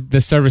is this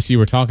the service you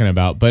were talking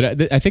about?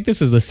 But I think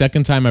this is the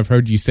second time I've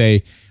heard you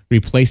say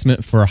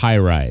replacement for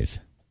Highrise.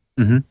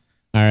 Mm-hmm.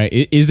 All right.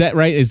 Is that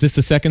right? Is this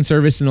the second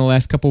service in the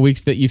last couple of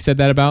weeks that you've said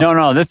that about?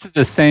 No, this is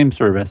the same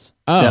service.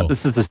 Oh. Yeah,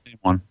 this is the same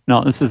one.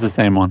 No, this is the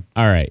same one.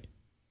 All right.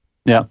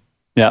 Yep.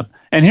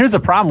 And here's the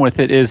problem with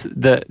it is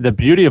the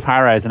beauty of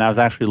Highrise, and I was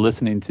actually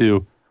listening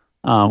to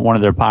one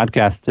of their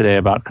podcasts today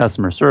about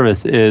customer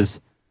service,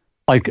 is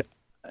like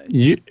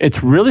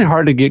it's really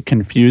hard to get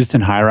confused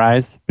in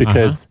Highrise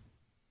because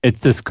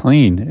it's just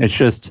clean.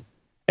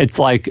 It's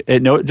like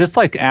just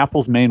like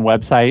Apple's main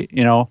website,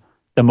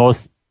 the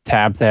most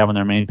tabs they have on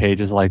their main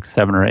page is like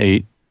 7 or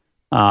 8.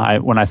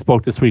 When I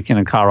spoke this weekend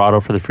in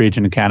Colorado for the Free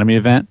Agent Academy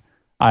event,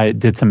 I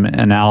did some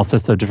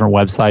analysis of different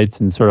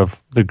websites and sort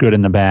of the good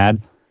and the bad.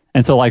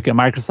 And so like at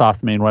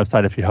Microsoft's main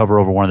website, if you hover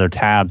over one of their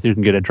tabs, you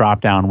can get a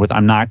drop down with,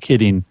 I'm not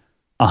kidding,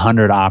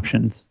 100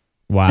 options.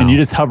 Wow. And you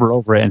just hover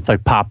over it and it's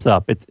like pops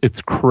up.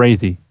 It's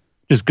crazy.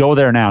 Just go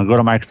there now, go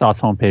to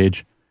Microsoft's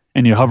homepage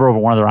and you hover over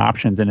one of their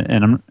options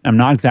and I'm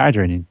not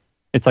exaggerating.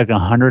 It's like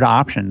 100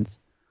 options.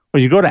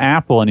 Well, you go to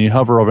Apple and you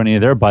hover over any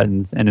of their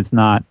buttons and it's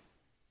not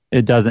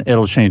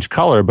it'll change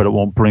color, but it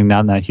won't bring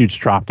down that huge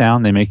drop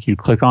down. They make you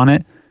click on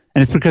it.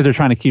 And it's because they're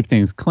trying to keep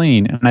things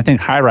clean. And I think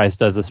High-Rise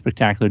does a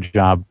spectacular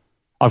job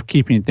of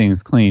keeping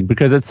things clean,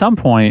 because at some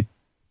point,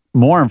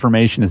 more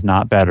information is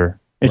not better.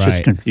 It's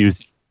just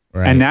confusing.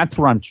 Right. And that's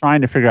where I'm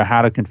trying to figure out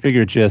how to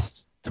configure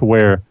Gist to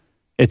where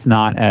it's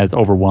not as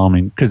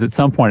overwhelming. Because at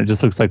some point, it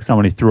just looks like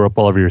somebody threw up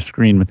all over your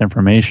screen with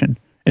information.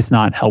 It's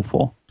not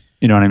helpful.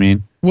 You know what I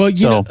mean? Well,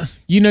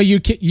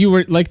 you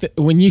were like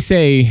when you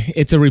say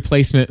it's a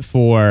replacement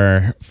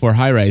for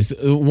High-Rise.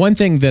 One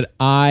thing that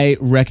I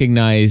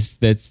recognize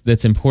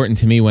that's important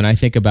to me when I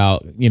think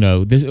about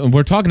this,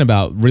 we're talking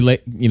about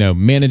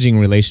managing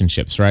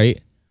relationships,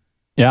 right?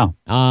 Yeah.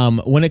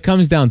 When it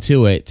comes down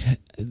to it,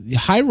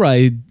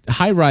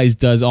 High-Rise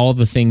does all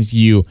the things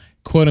you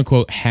quote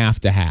unquote have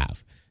to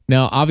have.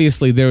 Now,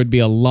 obviously, there would be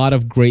a lot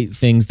of great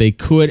things they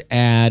could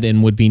add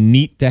and would be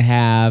neat to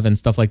have and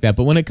stuff like that.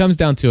 But when it comes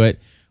down to it,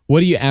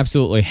 what do you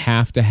absolutely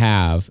have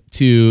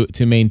to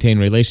maintain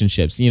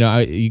relationships?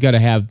 You got to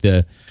have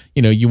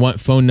you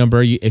want phone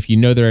number. If you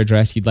know their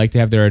address, you'd like to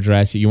have their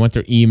address. You want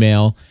their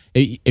email.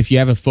 If you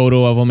have a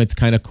photo of them, it's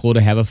kind of cool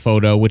to have a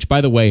photo, which, by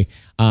the way,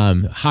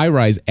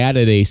 High-Rise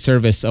added a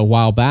service a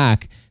while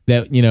back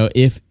that,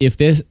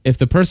 if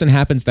the person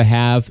happens to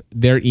have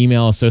their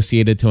email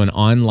associated to an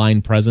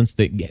online presence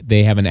that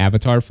they have an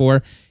avatar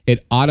for,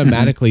 it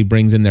automatically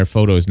brings in their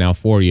photos now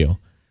for you.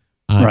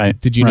 Right.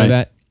 Did you know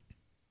that?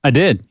 I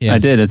did. Yes. I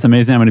did. It's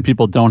amazing how many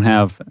people don't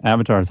have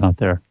avatars out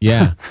there.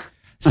 Yeah.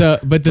 So,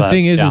 but the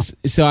thing is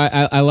so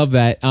I love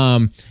that.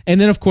 And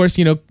then of course,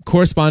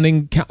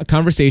 corresponding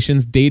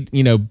conversations,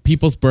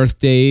 people's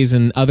birthdays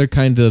and other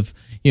kinds of,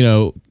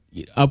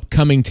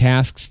 upcoming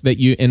tasks that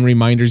and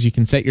reminders you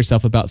can set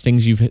yourself about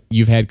things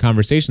you've had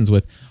conversations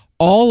with.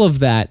 All of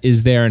that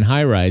is there in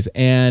High-Rise.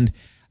 And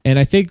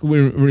I think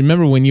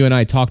remember when you and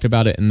I talked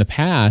about it in the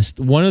past,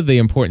 one of the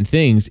important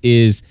things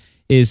is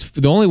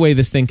the only way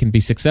this thing can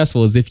be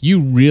successful is if you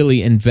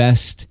really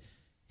invest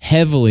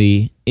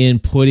heavily in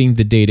putting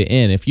the data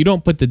in. If you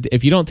don't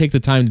take the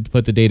time to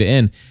put the data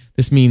in,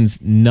 this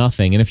means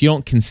nothing. And if you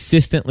don't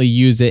consistently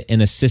use it in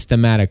a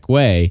systematic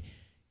way,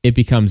 it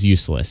becomes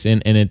useless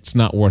and it's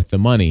not worth the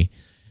money.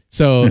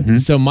 So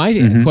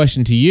my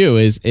question to you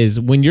is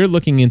when you're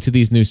looking into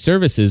these new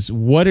services,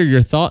 what are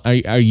your thoughts?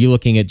 Are you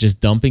looking at just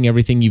dumping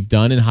everything you've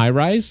done in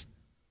High-Rise?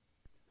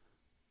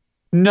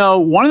 No,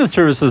 one of the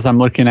services I'm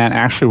looking at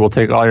actually will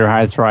take all your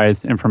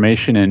High-Rise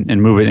information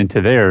and move it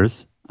into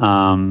theirs.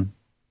 And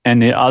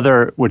the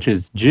other, which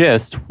is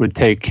Gist, would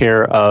take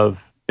care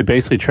of, it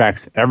basically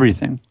tracks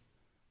everything.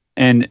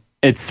 And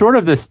it's sort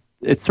of this,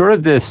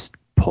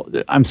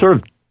 I'm sort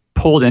of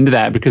pulled into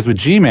that because with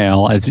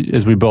Gmail,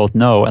 as we both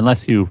know,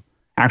 unless you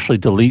actually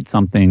delete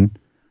something,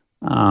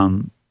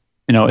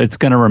 it's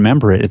going to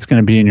remember it. It's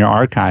going to be in your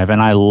archive.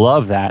 And I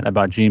love that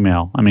about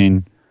Gmail. I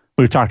mean,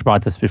 we've talked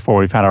about this before.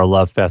 We've had our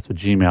love fest with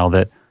Gmail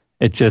that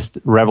it just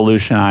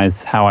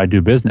revolutionized how I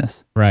do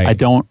business. Right.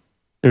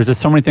 There's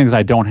just so many things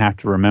I don't have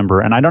to remember.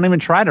 And I don't even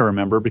try to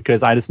remember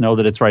because I just know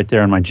that it's right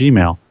there in my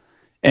Gmail.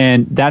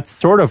 And that's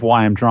sort of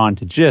why I'm drawn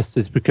to Gist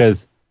is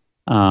because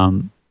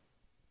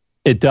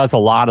it does a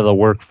lot of the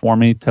work for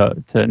me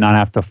to not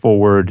have to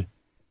forward,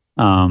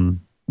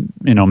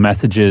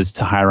 messages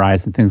to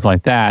High-Rise and things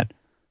like that.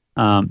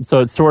 So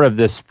it's sort of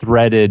this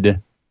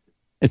threaded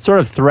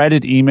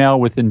email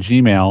within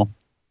Gmail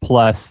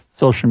plus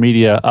social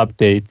media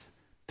updates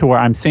to where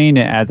I'm seeing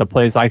it as a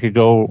place I could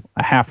go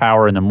a half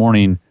hour in the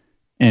morning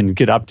and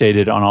get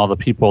updated on all the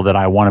people that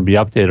I want to be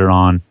updated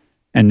on.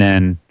 And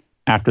then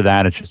after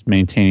that, it's just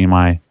maintaining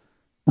my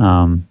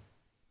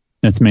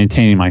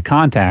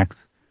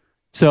contacts.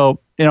 So,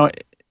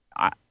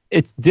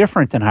 it's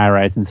different than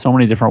High-Rise in so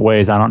many different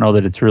ways. I don't know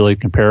that it's really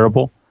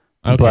comparable.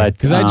 Okay.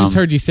 Because I just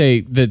heard you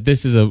say that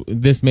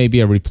this may be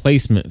a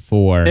replacement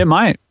for. It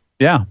might.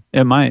 Yeah,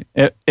 it might.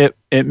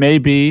 It may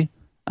be.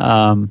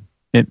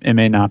 It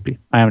may not be.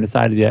 I haven't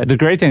decided yet. The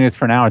great thing is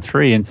for now it's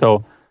free, and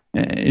so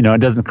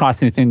it doesn't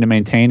cost anything to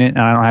maintain it, and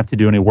I don't have to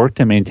do any work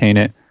to maintain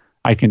it.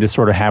 I can just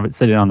sort of have it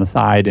sitting on the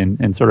side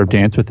and sort of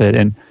dance with it.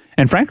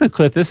 And frankly,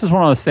 Cliff, this is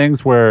one of those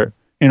things where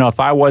if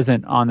I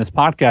wasn't on this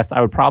podcast,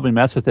 I would probably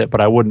mess with it,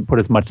 but I wouldn't put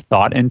as much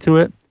thought into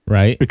it.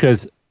 Right.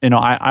 Because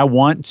I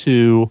want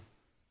to.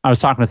 I was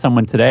talking to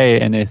someone today,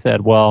 and they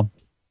said, "Well,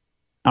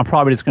 I'm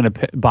probably just going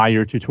to buy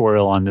your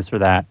tutorial on this or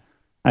that."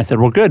 I said,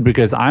 "Well, good,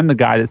 because I'm the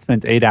guy that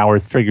spends 8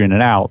 hours figuring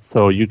it out,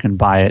 so you can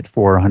buy it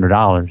for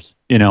 $100."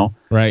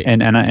 Right?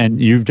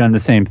 And you've done the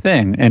same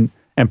thing.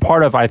 And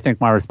part of, I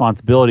think, my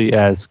responsibility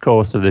as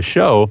co-host of the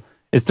show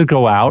is to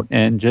go out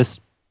and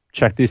just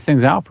check these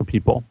things out for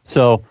people.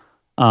 So,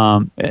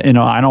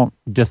 I don't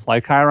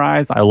dislike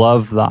High-Rise. I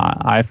love the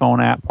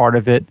iPhone app part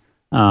of it.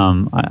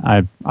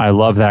 I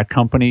love that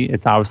company.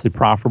 It's obviously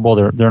profitable.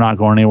 They're not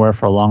going anywhere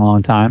for a long,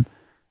 long time.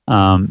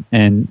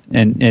 And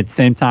at the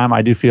same time,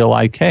 I do feel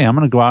like, hey, I'm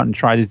going to go out and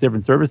try these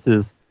different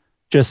services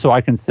just so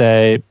I can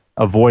say,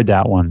 avoid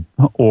that one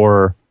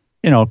or,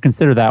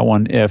 consider that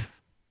one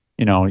if,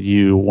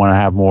 you want to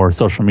have more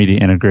social media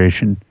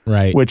integration,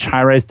 right? Which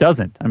High-Rise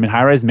doesn't. I mean,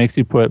 High-Rise makes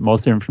you put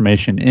most of the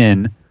information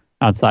in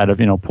outside of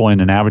pulling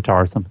an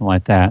avatar or something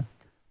like that.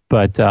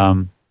 But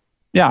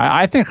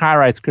I think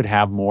Hi-Rise could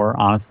have more.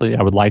 Honestly,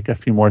 I would like a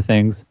few more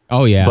things.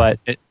 Oh yeah. But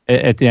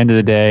at the end of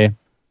the day,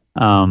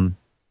 I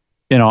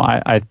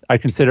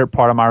consider it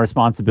part of my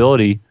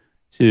responsibility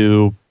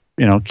to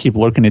keep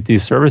looking at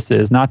these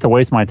services, not to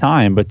waste my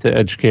time, but to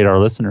educate our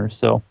listeners.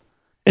 So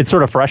it's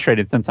sort of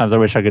frustrating. Sometimes I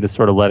wish I could just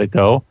sort of let it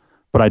go.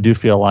 But I do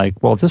feel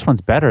like, well, if this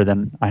one's better,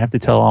 then I have to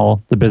tell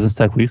all the Business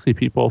Tech Weekly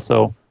people.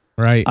 So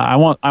right, I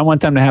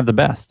want them to have the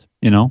best.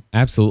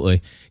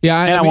 Absolutely. Yeah,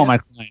 I want my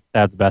clients to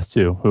have the best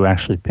too, who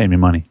actually pay me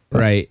money. But.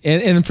 Right,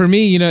 and for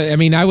me,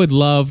 I would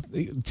love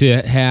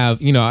to have,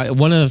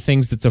 one of the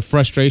things that's a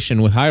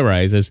frustration with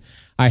Hi-Rise is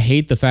I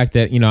hate the fact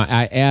that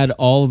I add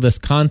all of this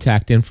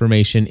contact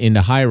information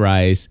into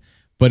Hi-Rise,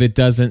 but it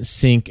doesn't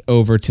sync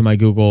over to my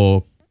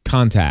Google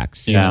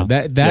Contacts.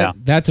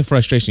 That's a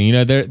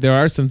frustration. There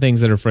are some things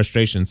that are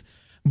frustrations,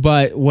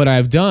 but what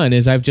I've done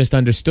is I've just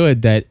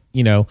understood that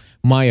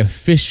my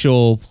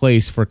official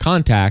place for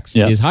contacts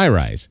is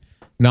Hi-Rise,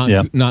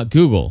 not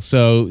Google.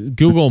 So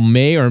Google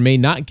may or may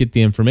not get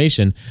the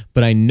information,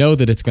 but I know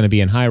that it's going to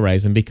be in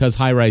Hi-Rise, and because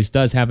Hi-Rise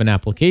does have an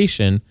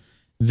application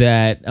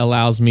that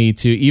allows me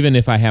to, even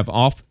if I have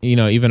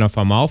even if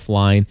I'm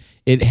offline,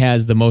 it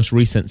has the most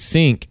recent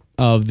sync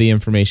of the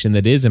information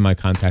that is in my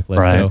contact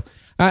list. Right. So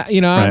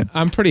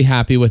I'm pretty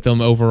happy with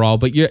them overall,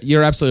 but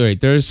you're absolutely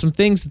right. There's some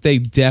things that they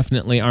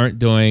definitely aren't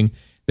doing.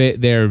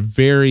 They're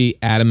very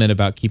adamant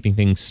about keeping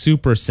things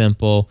super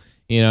simple.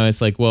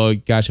 It's like, well,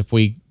 gosh, if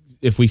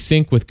we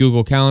sync with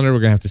Google Calendar, we're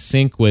gonna have to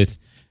sync with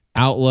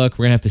Outlook.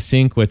 We're gonna have to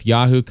sync with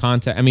Yahoo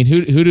Contact. I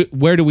mean,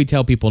 where do we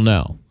tell people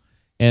no?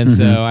 And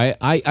so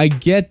I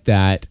get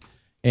that.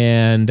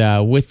 And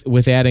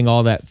with adding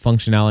all that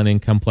functionality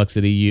and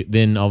complexity,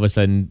 then all of a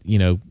sudden,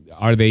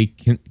 are they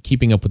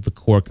keeping up with the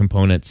core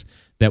components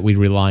that we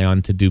rely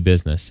on to do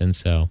business? And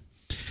so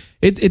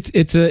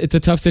it's a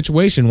tough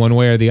situation one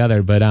way or the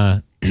other, but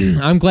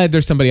I'm glad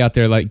there's somebody out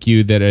there like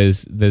you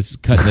that's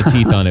cutting the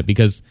teeth on it,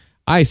 because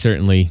I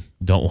certainly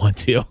don't want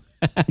to.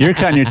 You're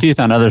cutting your teeth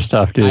on other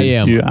stuff, dude. I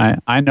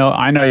am. I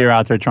know you're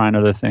out there trying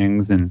other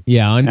things, and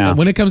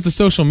when it comes to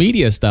social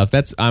media stuff,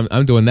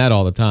 I'm doing that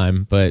all the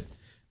time, but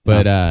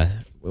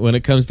when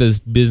it comes to this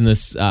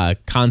business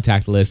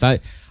contact list,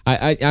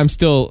 I'm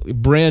still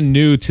brand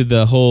new to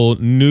the whole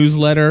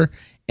newsletter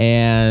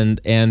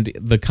and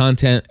the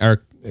content,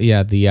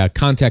 the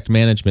contact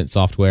management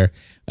software.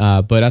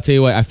 But I'll tell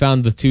you what, I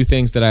found the two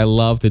things that I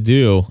love to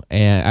do,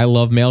 and I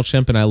love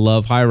MailChimp and I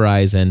love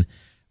Hi-Rise, and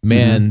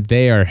man,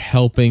 they are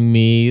helping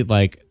me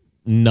like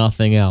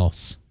nothing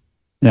else.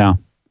 Yeah.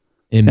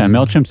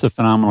 MailChimp's a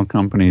phenomenal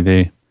company.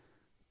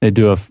 They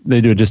do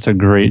just a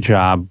great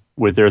job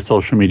with their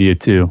social media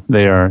too.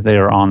 They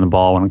are on the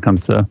ball when it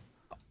comes to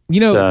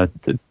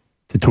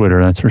to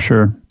Twitter, that's for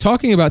sure.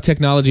 Talking about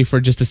technology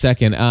for just a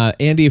second,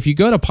 Andy, if you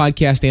go to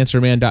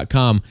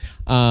podcastanswerman.com,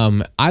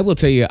 I will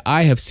tell you,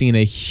 I have seen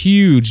a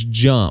huge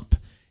jump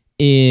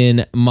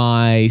in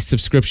my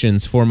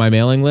subscriptions for my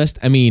mailing list.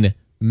 I mean,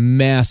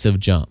 massive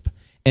jump.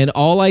 And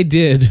all I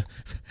did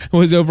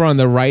was over on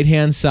the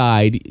right-hand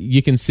side,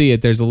 you can see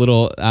it. There's a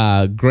little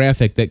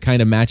graphic that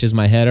kind of matches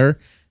my header.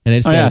 And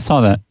it says, I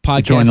saw that.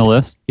 Join the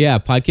list. Yeah,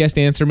 Podcast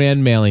Answer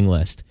Man mailing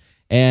list.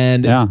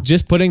 And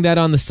just putting that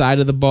on the side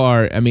of the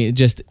bar, I mean,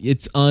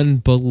 it's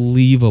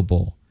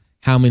unbelievable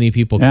how many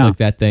people click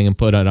that thing and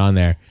put it on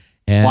there.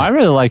 And I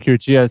really like your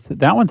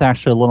that one's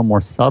actually a little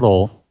more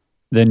subtle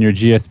than your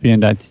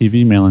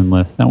GSPN.TV mailing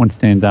list. That one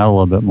stands out a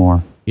little bit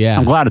more. Yeah.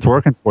 I'm glad it's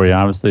working for you.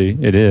 Obviously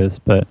it is,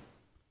 but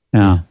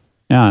yeah,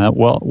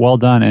 well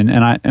done.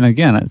 And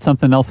again, it's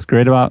something else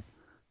great about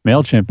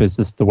MailChimp is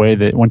just the way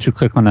that once you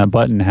click on that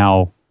button,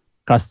 how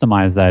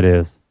customized that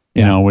is,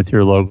 you know, with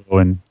your logo.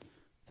 And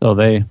so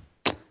they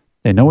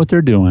know what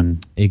they're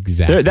doing.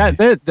 Exactly.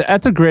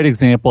 That's a great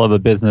example of a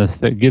business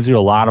that gives you a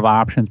lot of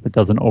options but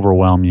doesn't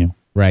overwhelm you.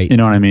 Right. You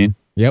know what I mean?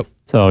 Yep.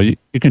 So you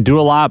can do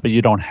a lot, but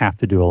you don't have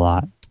to do a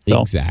lot. So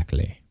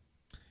exactly.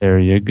 There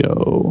you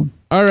go.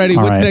 Alrighty,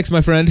 what's next, my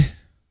friend?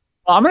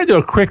 Well, I'm going to do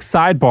a quick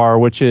sidebar,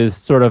 which is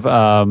sort of,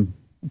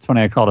 it's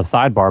funny I call it a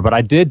sidebar, but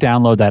I did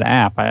download that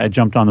app. I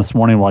jumped on this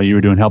morning while you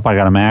were doing Help I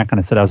Got a Mac, and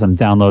I said I was going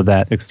to download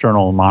that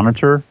external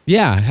monitor.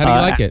 Yeah, how do you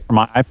like it? For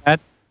my iPad.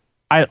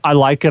 I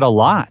like it a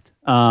lot.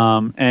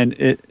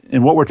 And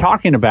what we're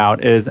talking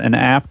about is an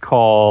app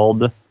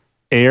called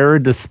Air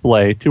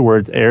Display, 2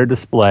 words, Air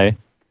Display.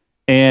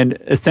 And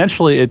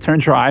essentially, it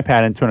turns your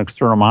iPad into an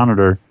external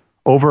monitor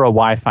over a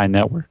Wi-Fi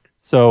network.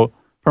 So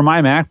for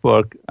my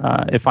MacBook,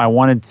 if I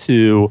wanted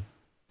to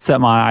set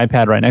my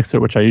iPad right next to it,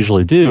 which I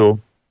usually do,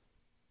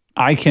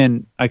 I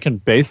can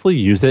basically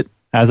use it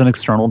as an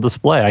external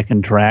display. I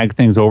can drag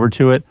things over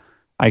to it.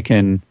 I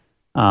can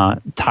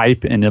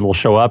type and it'll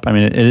show up. I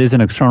mean, it is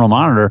an external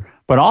monitor,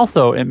 but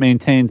also my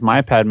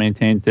iPad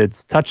maintains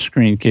its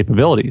touchscreen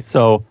capability.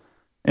 So,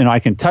 I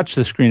can touch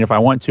the screen if I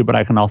want to, but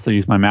I can also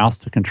use my mouse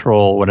to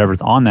control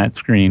whatever's on that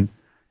screen.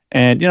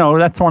 And,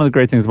 that's one of the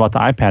great things about the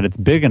iPad. It's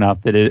big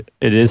enough that it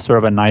is sort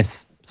of a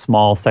nice,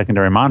 small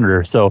secondary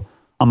monitor. So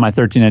on my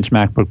 13-inch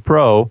MacBook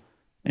Pro,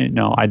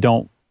 I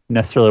don't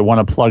necessarily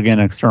want to plug in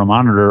an external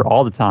monitor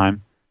all the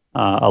time,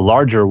 a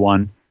larger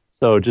one.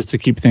 So just to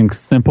keep things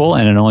simple,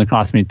 and it only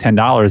cost me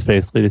 $10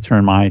 basically to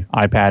turn my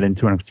iPad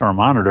into an external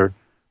monitor.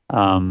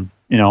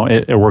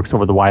 It works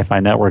over the Wi-Fi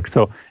network.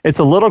 So it's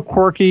a little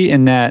quirky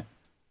in that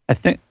I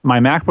think my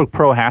MacBook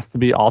Pro has to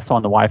be also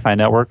on the Wi-Fi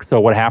network. So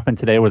what happened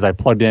today was I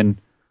plugged in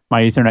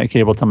my Ethernet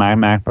cable to my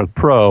MacBook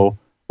Pro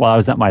while I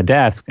was at my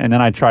desk, and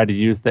then I tried to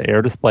use the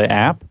AirDisplay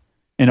app,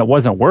 and it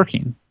wasn't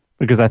working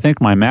because I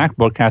think my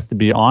MacBook has to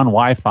be on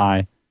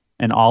Wi-Fi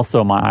and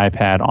also my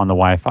iPad on the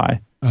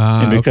Wi-Fi.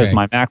 And because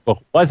my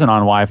MacBook wasn't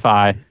on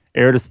Wi-Fi,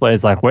 AirDisplay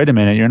is like, wait a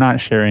minute, you're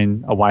not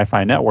sharing a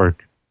Wi-Fi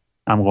network.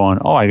 I'm going,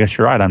 oh, I guess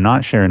you're right. I'm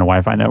not sharing a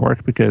Wi-Fi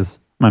network because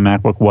my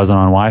MacBook wasn't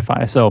on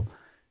Wi-Fi. So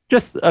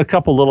just a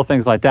couple little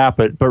things like that.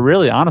 But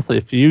really, honestly,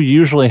 if you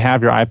usually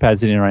have your iPad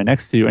sitting right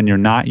next to you and you're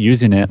not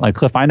using it, like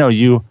Cliff, I know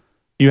you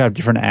have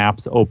different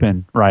apps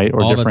open, right?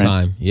 Or all different, the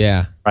time,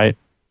 yeah. Right?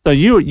 So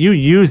you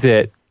use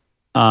it,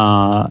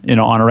 on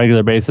a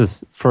regular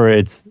basis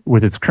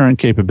with its current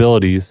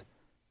capabilities.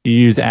 You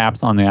use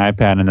apps on the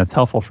iPad, and that's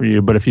helpful for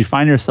you. But if you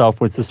find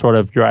yourself with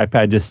your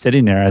iPad just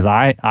sitting there, as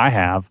I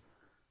have,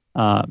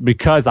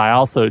 because I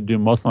also do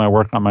most of my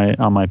work on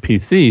my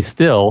PC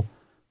still,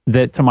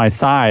 that to my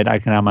side I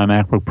can have my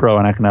MacBook Pro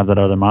and I can have that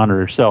other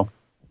monitor. So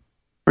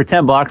for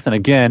 $10, and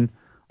again,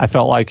 I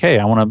felt like, hey,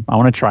 I want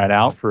to try it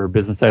out for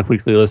Business Tech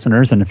Weekly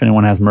listeners, and if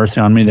anyone has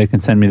mercy on me, they can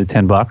send me the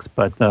 $10.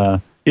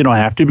 But you don't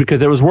have to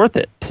because it was worth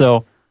it.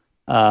 So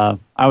I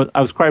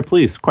was quite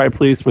pleased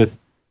with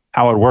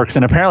how it works.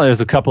 And apparently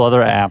there's a couple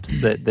other apps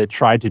that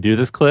tried to do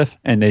this, Cliff,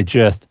 and they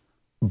just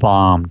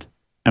bombed.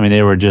 I mean,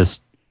 they were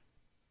just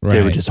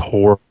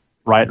horrible.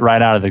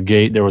 Right out of the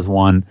gate. There was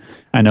one,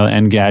 I know,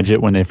 Engadget,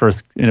 when they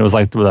first, and it was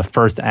like the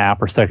first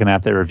app or second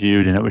app they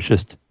reviewed, and it was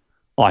just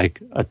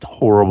like a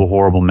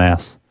horrible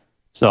mess.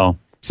 So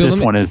this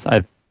one is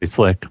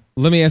slick.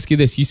 Let me ask you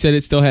this. You said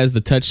it still has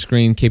the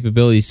touchscreen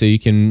capability, so you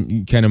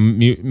can kind of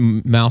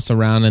mouse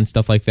around and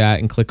stuff like that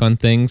and click on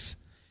things.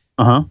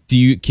 Uh-huh.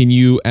 Can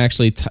you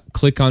actually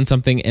click on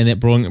something and it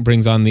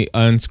brings on the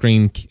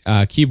on-screen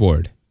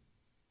keyboard?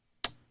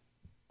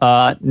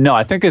 No,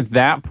 I think at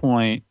that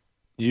point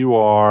you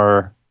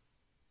are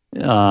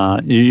you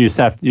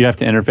have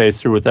to interface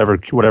through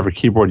whatever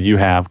keyboard you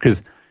have,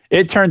 because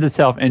it turns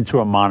itself into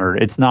a monitor.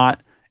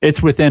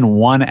 It's within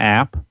one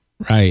app,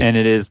 right? And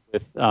it is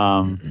with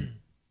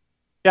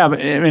yeah.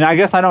 But I mean, I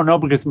guess I don't know,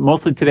 because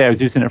mostly today I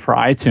was using it for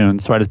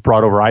iTunes, so I just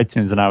brought over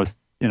iTunes and I was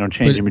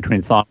changing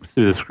between songs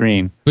through the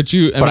screen. But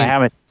I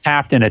haven't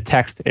tapped in a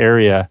text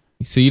area.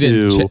 So you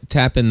didn't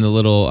tap in the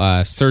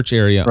little search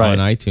area on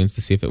iTunes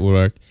to see if it would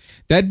work.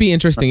 That'd be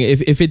interesting.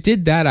 If it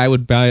did that, I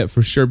would buy it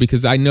for sure,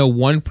 because I know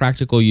one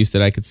practical use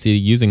that I could see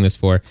using this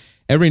for.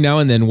 Every now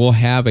and then we'll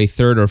have a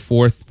third or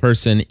fourth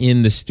person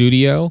in the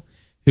studio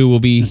who will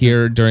be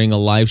here during a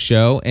live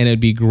show, and it'd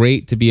be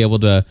great to be able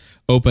to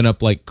open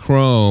up like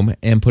Chrome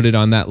and put it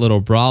on that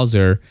little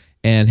browser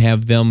and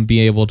have them be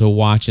able to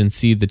watch and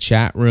see the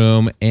chat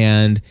room.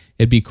 And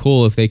it'd be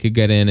cool if they could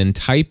get in and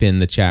type in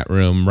the chat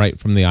room right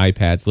from the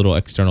iPad's little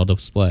external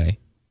display.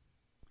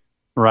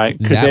 Right.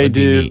 Could they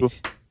do...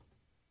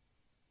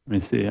 Let me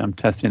see. I'm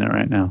testing it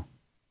right now.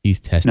 He's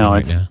testing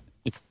right now.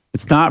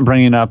 It's not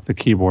bringing up the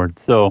keyboard.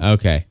 So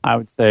okay. I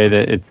would say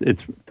that it's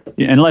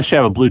unless you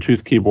have a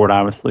Bluetooth keyboard,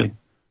 obviously,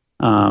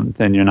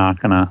 then you're not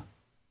gonna.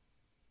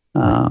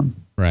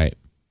 Right.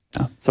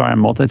 Yeah, sorry,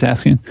 I'm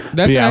multitasking.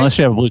 That's right. Unless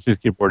you have a Bluetooth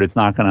keyboard, it's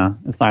not gonna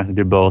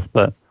do both.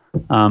 But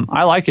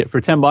I like it for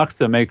 $10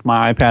 to make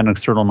my iPad an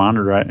external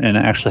monitor and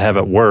actually have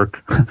it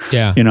work.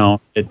 Yeah.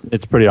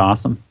 It's pretty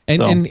awesome.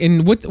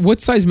 And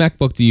what size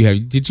MacBook do you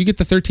have? Did you get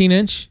the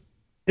 13-inch?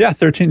 Yeah,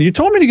 13. You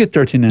told me to get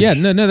 13-inch. Yeah,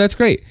 no, that's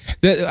great.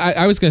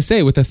 I was going to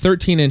say, with a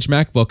 13-inch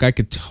MacBook, I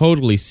could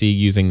totally see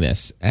using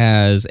this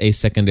as a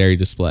secondary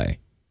display.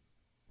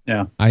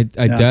 Yeah. I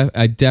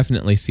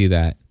definitely see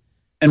that.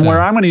 And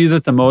where I'm going to use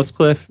it the most,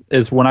 Cliff,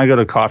 is when I go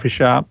to a coffee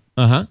shop.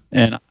 Uh-huh.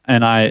 And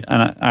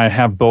I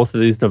have both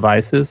of these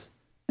devices,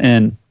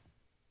 and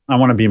I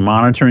want to be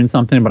monitoring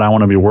something, but I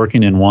want to be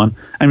working in one.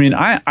 I mean,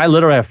 I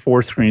literally have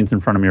 4 screens in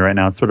front of me right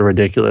now. It's sort of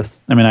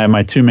ridiculous. I mean, I have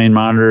my 2 main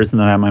monitors, and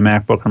then I have my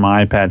MacBook and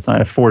my iPad, so I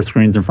have 4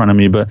 screens in front of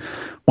me. But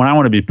when I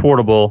want to be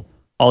portable,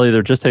 I'll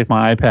either just take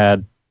my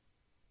iPad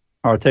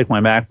or take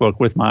my MacBook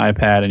with my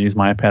iPad and use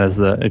my iPad as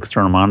the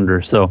external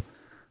monitor. So,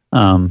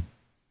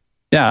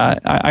 yeah,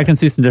 I can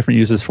see some different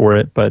uses for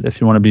it. But if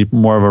you want to be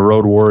more of a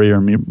road warrior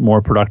and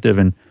more productive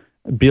and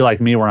be like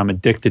me, where I'm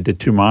addicted to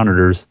 2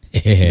 monitors,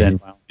 then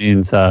by all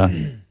means,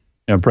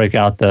 break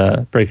out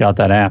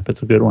that app.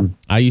 It's a good one.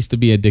 I used to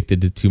be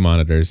addicted to 2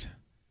 monitors,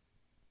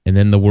 and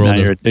then the world.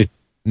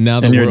 Now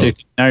you're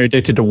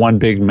addicted to one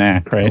big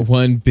Mac, right?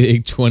 One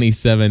big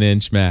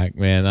 27-inch Mac,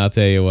 man. I'll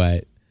tell you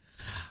what.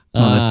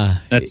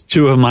 That's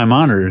 2 of my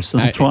monitors. So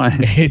that's why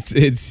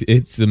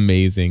it's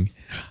amazing.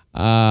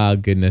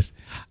 Goodness.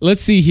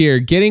 Let's see here.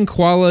 Getting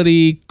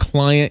quality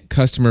client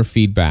customer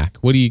feedback.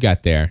 What do you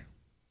got there?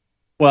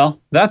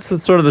 Well, that's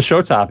sort of the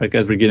show topic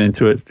as we get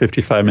into it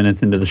 55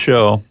 minutes into the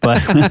show.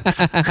 But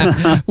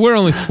we're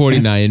only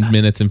 49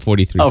 minutes and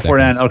 43 seconds.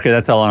 49. Okay,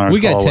 that's how long our we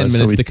got 10 was,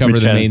 minutes so to cover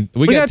the main.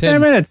 We got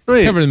 10 minutes.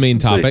 Sweet. Cover the main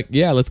topic. Sweet.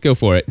 Yeah, let's go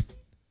for it.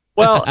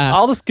 Well,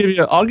 I'll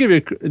give you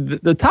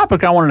the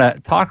topic I wanted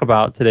to talk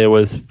about today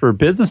was for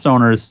business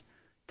owners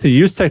to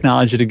use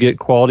technology to get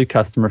quality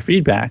customer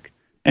feedback.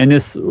 And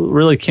this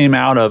really came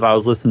out of, I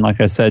was listening,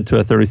 like I said, to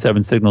a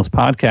 37 Signals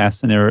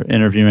podcast, and they were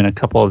interviewing a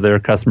couple of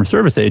their customer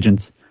service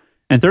agents.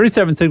 And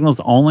 37 Signals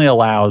only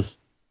allows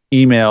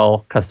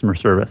email customer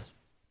service.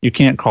 You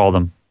can't call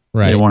them.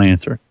 Right. They won't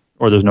answer,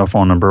 or there's no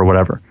phone number or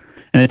whatever.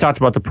 And they talked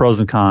about the pros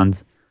and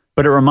cons.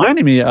 But it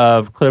reminded me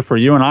of, Cliff, where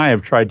you and I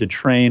have tried to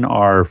train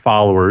our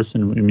followers,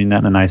 and we mean that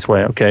in a nice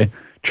way, okay?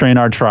 Train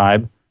our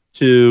tribe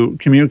to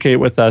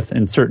communicate with us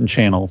in certain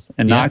channels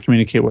and not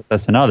communicate with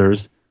us in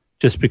others,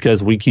 just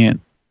because we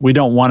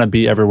don't want to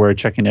be everywhere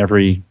checking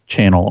every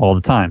channel all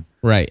the time.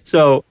 Right.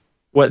 So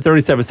what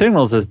 37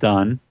 Signals has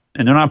done,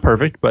 and they're not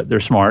perfect, but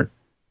they're smart,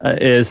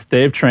 is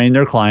they've trained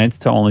their clients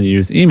to only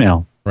use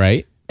email.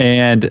 Right.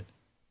 And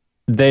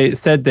they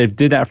said they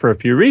did that for a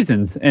few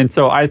reasons. And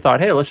so I thought,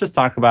 hey, let's just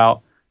talk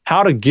about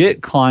how to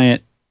get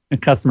client and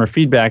customer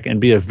feedback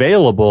and be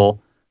available,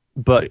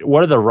 but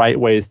what are the right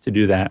ways to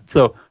do that?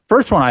 So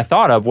first one I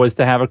thought of was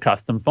to have a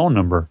custom phone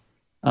number.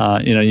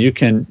 You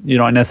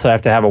don't necessarily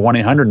have to have a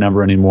 1-800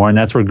 number anymore, and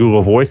that's where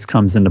Google Voice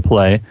comes into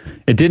play.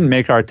 It didn't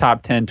make our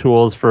top 10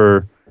 tools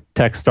for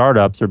tech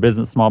startups or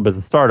small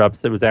business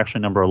startups. It was actually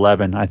number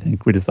 11, I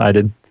think we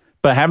decided.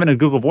 But having a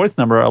Google Voice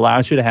number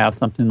allows you to have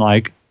something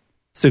like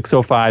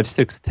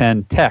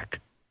 605-610-TECH,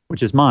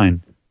 which is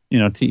mine,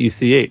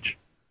 TECH.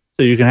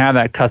 So you can have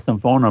that custom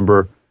phone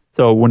number.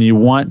 So when you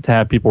want to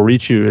have people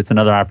reach you, it's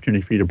another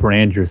opportunity for you to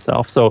brand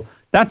yourself. So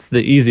that's the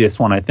easiest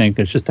one, I think,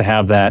 is just to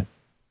have that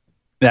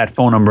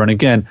phone number. And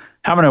again,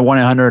 having a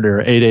 1-800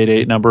 or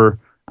 888 number,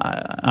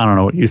 I don't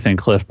know what you think,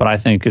 Cliff, but I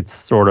think it's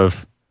sort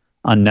of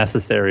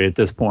unnecessary at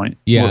this point.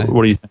 Yeah.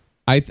 What do you think?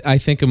 I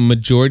think a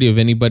majority of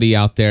anybody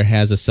out there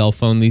has a cell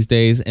phone these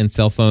days, and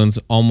cell phones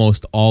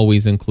almost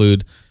always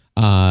include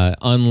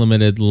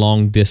unlimited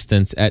long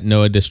distance at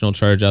no additional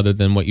charge other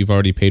than what you've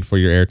already paid for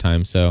your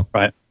airtime. So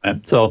right.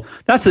 So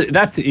that's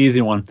the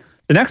easy one.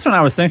 The next one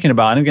I was thinking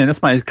about, and again,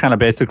 this might be kind of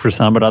basic for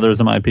some, but others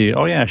it might be,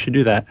 oh yeah, I should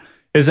do that,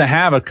 is to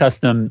have a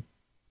custom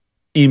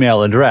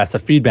email address, a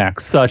feedback,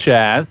 such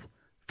as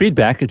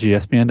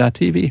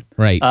feedback@gspn.tv.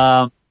 Right.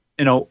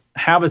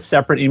 Have a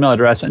separate email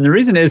address. And the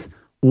reason is,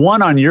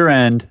 one, on your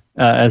end,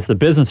 as the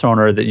business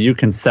owner, that you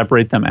can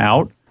separate them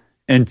out.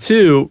 And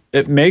two,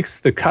 it makes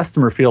the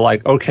customer feel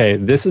like, okay,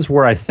 this is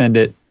where I send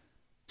it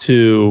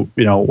to,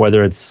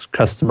 whether it's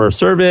customer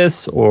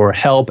service or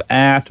help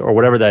at or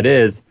whatever that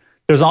is.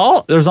 There's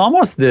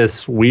almost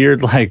this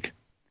weird, like,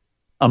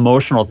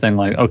 emotional thing,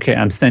 like, okay,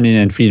 I'm sending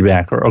in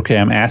feedback, or okay,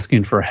 I'm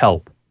asking for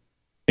help.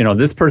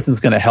 This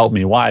person's going to help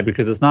me. Why?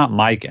 Because it's not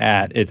Mike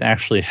at, it's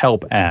actually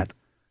help at.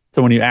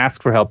 So when you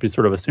ask for help, you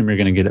sort of assume you're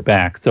going to get it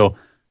back. So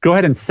go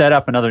ahead and set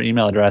up another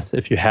email address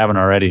if you haven't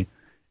already.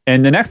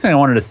 And the next thing I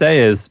wanted to say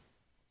is,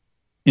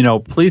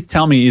 please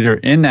tell me either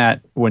in that,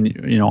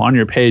 when on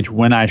your page,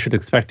 when I should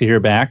expect to hear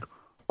back,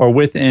 or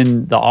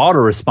within the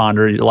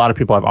autoresponder. A lot of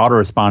people have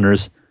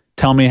autoresponders.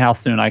 Tell me how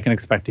soon I can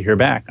expect to hear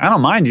back. I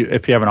don't mind you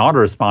if you have an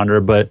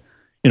autoresponder, but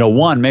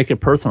one, make it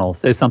personal.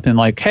 Say something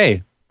like,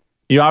 hey,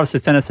 you obviously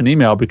sent us an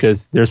email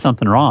because there's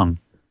something wrong.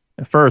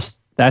 First,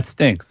 that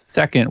stinks.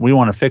 Second, we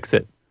want to fix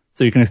it.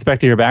 So you can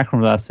expect to hear back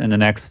from us in the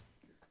next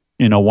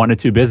 1 to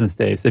 2 business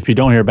days. If you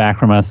don't hear back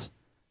from us,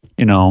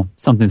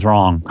 something's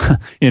wrong.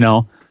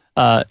 So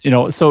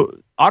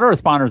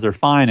autoresponders are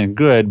fine and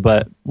good,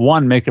 but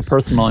one, make it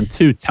personal, and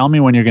two, tell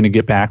me when you're going to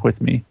get back with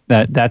me.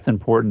 That's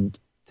important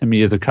to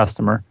me as a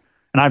customer.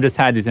 And I've just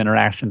had these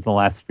interactions in the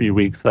last few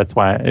weeks, so that's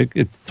why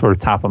it's sort of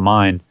top of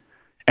mind.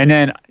 And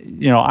then,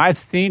 I've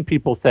seen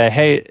people say,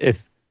 hey,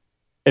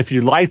 if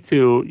you'd like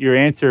to, your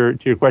answer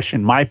to your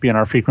question might be in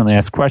our frequently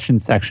asked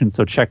questions section,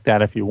 so check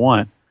that if you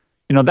want.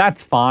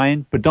 That's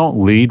fine, but don't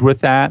lead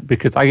with that,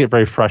 because I get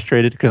very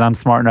frustrated because I'm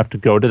smart enough to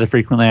go to the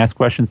frequently asked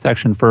questions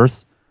section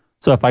first.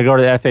 So if I go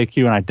to the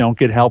FAQ and I don't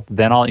get help,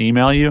 then I'll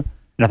email you. And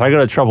if I go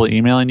to trouble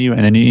emailing you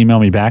and then you email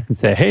me back and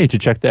say, hey, did you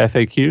check the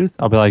FAQs?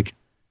 I'll be like,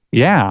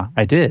 yeah,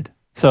 I did.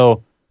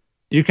 So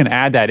you can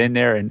add that in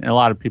there. And a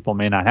lot of people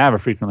may not have a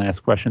frequently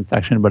asked questions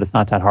section, but it's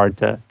not that hard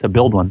to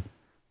build one.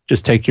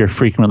 Just take your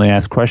frequently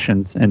asked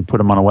questions and put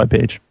them on a web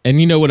page. And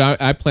what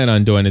I plan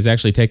on doing is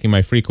actually taking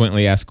my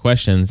frequently asked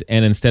questions,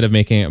 and instead of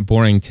making it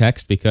boring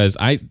text, because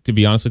to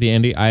be honest with you,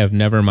 Andy, I have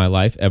never in my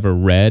life ever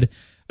read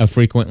a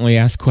frequently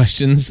asked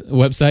questions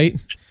website.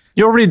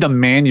 You'll read the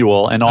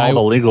manual and all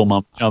the legal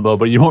mumbo jumbo,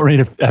 but you won't read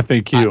a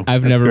FAQ.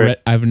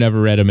 I've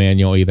never read a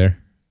manual either.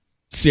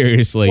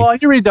 Seriously. Well,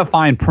 you read the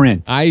fine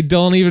print. I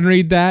don't even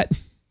read that.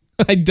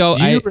 I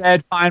don't. You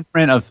read fine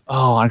print of,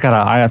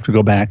 I have to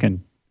go back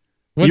and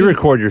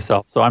record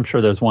yourself. So I'm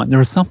sure there's one. There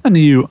was something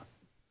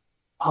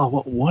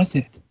what was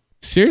it?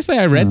 Seriously,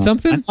 I read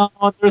something?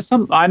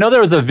 I know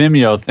there was a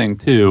Vimeo thing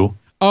too.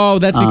 Oh,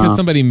 that's because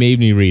somebody made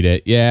me read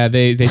it. Yeah,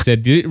 they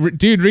said,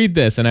 dude, read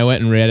this. And I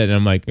went and read it, and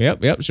I'm like,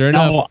 yep, sure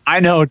enough. Oh,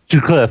 I know,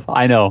 Cliff.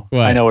 I know.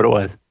 What? I know what it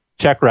was.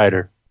 Check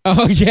writer.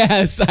 Oh,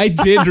 yes, I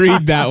did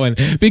read that one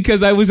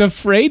because I was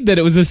afraid that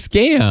it was a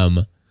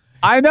scam.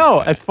 I know.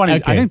 It's funny.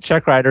 Okay. I think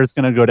Check Writer is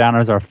going to go down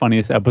as our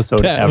funniest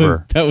episode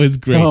ever. That was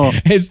great. Oh.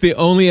 It's the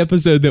only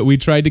episode that we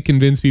tried to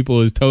convince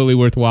people is totally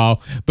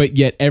worthwhile, but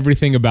yet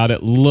everything about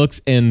it looks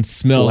and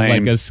smells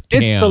like a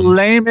scam. It's the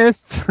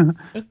lamest,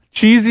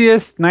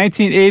 cheesiest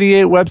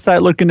 1988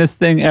 website lookingest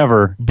thing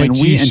ever. But and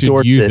we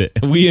should use it.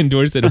 We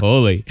endorse it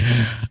wholly.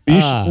 You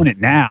should own it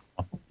now.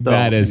 So,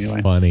 that is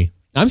funny.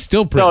 I'm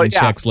still printing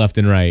checks left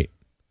and right.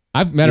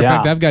 Matter of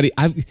fact, I've got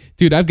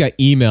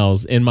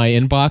emails in my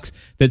inbox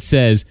that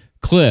says,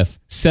 Cliff,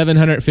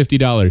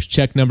 $750,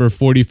 check number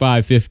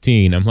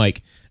 4515. I'm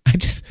like,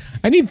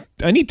 I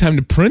need time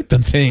to print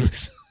them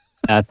things.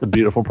 That's a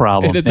beautiful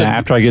problem.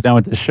 After I get done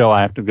with the show,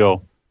 I have to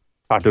go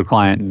talk to a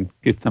client and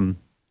get some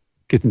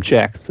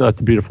checks. So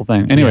that's a beautiful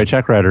thing. Anyway,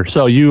 Check Writer.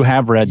 So you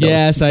have read those.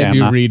 Yes, I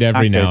do read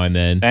every now and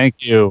then. Thank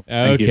you.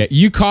 Okay.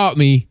 You caught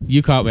me.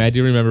 I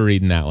do remember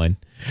reading that one.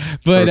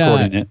 But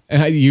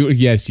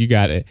you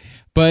got it.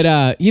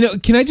 But,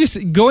 can I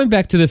just, going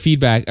back to the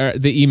feedback or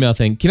the email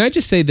thing, can I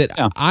just say that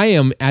I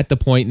am at the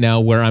point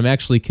now where I'm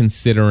actually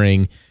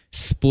considering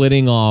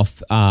splitting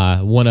off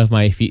one of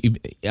my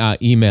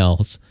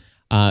emails.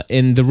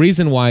 And the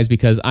reason why is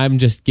because I'm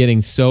just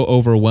getting so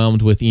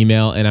overwhelmed with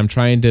email and I'm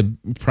trying to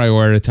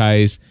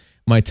prioritize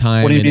my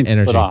time and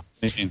energy. Split off?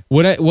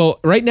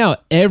 Right now,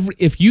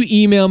 if you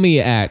email me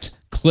at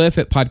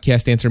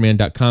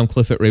cliff@podcastanswerman.com,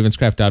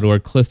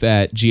 cliff@ravenscraft.org,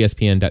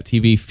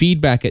 cliff@gspn.tv,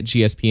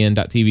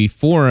 feedback@gspn.tv,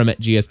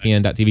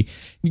 forum@gspn.tv.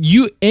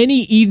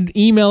 Any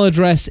email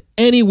address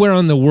anywhere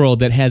on the world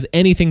that has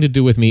anything to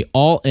do with me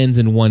all ends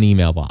in one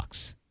email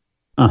box.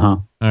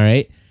 All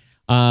right.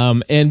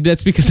 And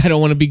that's because I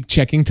don't want to be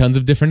checking tons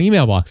of different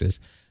email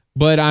boxes.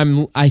 But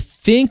I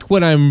think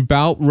what I'm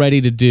about ready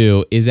to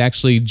do is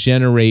actually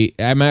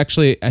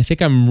I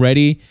think I'm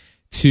ready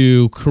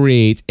to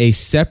create a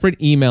separate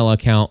email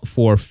account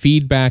for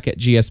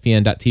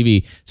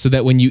feedback@gspn.tv so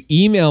that when you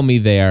email me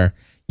there,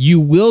 you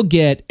will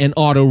get an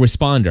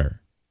autoresponder.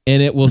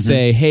 And it will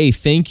say, hey,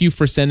 thank you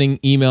for sending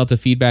email to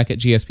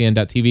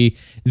feedback@gspn.tv.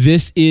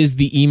 This is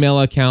the email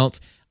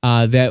account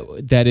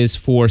that is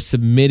for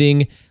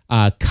submitting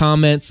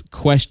comments,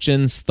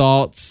 questions,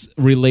 thoughts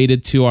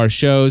related to our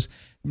shows.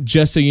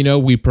 Just so you know,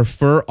 we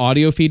prefer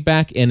audio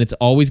feedback, and it's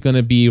always going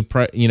to be,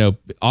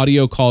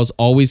 audio calls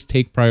always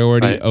take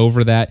priority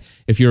over that.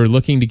 If you're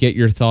looking to get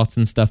your thoughts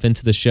and stuff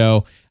into the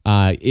show,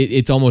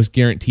 it's almost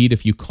guaranteed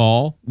if you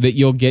call that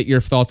you'll get your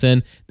thoughts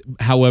in.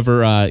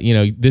 However,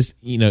 this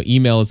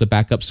email is a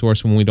backup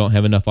source when we don't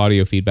have enough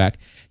audio feedback.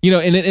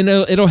 And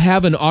it'll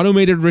have an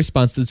automated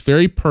response that's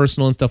very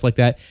personal and stuff like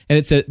that. And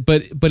it said,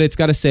 but it's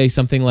got to say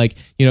something like,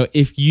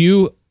 if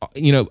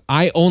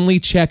I only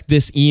check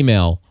this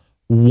email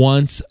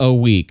once a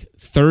week,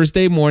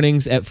 Thursday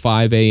mornings at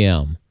 5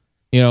 a.m.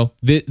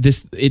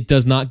 It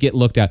does not get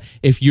looked at.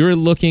 If you're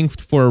looking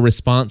for a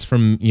response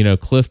from,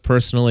 Cliff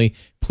personally,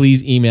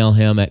 please email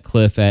him at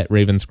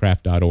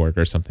cliff@ravenscraft.org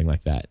or something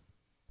like that.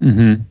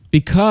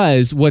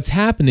 Because what's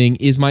happening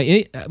is my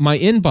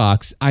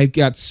inbox,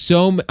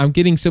 I'm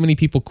getting so many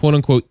people, quote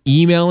unquote,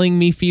 emailing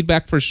me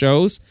feedback for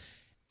shows.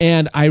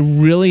 And I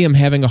really am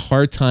having a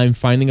hard time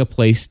finding a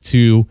place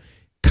to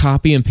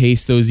copy and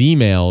paste those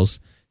emails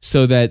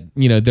so that,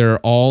 they're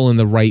all in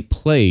the right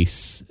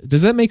place.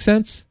 Does that make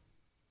sense?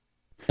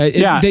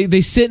 Yeah. They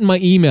sit in my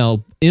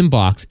email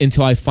inbox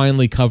until I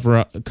finally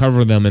cover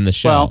them in the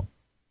show. Well,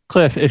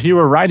 Cliff, if you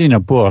were writing a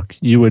book,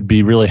 you would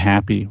be really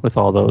happy with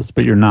all those,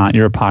 but you're not.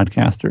 You're a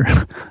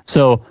podcaster.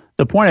 So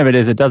the point of it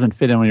is it doesn't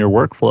fit in with your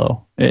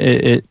workflow.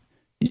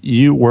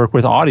 You work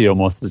with audio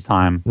most of the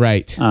time.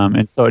 Right.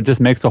 And so it just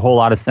makes a whole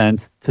lot of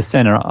sense to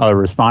send a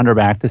responder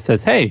back that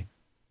says, hey,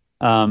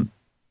 the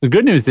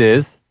good news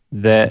is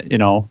that,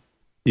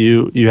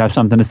 you have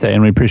something to say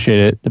and we appreciate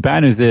it. The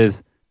bad news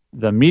is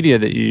the media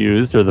that you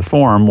used or the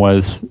form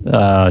was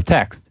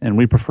text and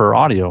we prefer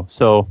audio.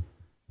 So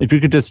if you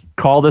could just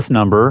call this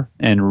number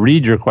and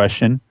read your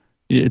question,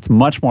 it's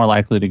much more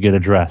likely to get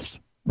addressed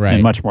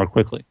and much more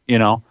quickly,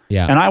 Yeah.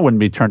 And I wouldn't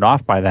be turned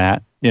off by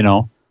that,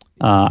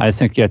 I just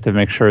think you have to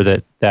make sure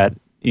that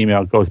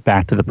email goes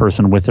back to the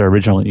person with their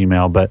original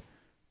email, but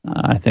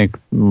I think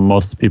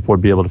most people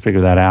would be able to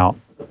figure that out.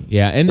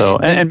 Yeah,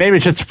 and maybe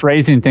it's just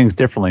phrasing things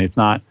differently. It's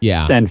not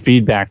send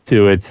feedback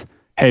to. It's,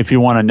 hey, if you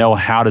want to know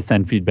how to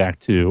send feedback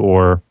to,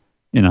 or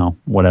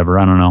whatever.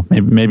 I don't know.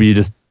 Maybe you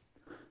just.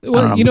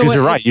 Well, because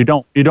you're right. You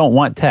don't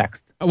want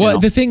text. Well,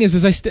 the thing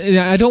is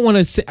I don't want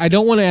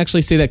to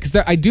actually say that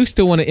because I do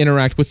still want to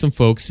interact with some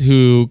folks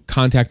who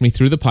contact me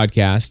through the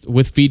podcast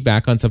with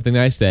feedback on something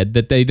that I said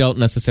that they don't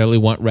necessarily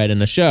want read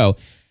in a show.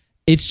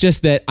 It's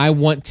just that I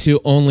want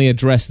to only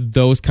address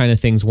those kind of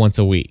things once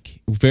a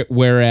week,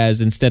 whereas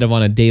instead of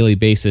on a daily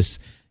basis,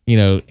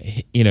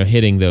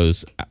 hitting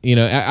those,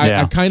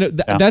 I kind of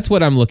that's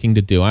what I'm looking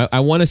to do.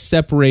 I want to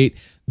separate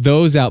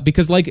those out,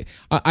 because like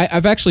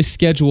I've actually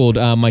scheduled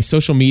my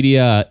social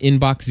media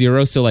inbox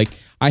zero. So like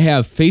I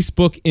have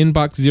Facebook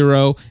inbox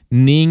zero,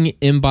 Ning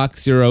inbox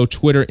zero,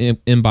 Twitter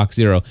inbox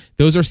zero.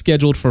 Those are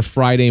scheduled for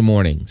Friday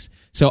mornings.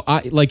 So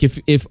I like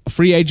if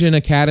Free Agent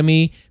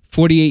Academy,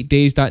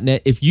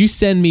 48days.net, if you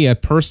send me a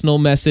personal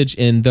message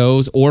in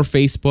those, or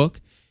Facebook,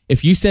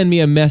 if you send me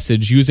a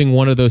message using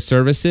one of those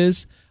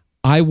services,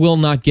 I will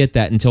not get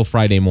that until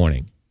Friday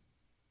morning.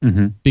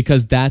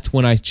 Because that's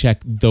when I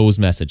check those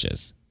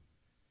messages.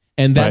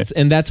 And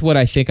that's what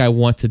I think I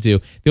want to do.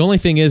 The only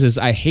thing is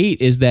I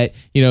hate is that,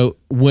 you know,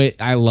 when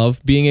I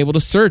love being able to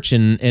search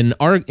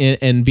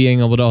and being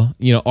able to,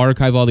 you know,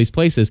 archive all these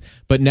places,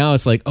 but now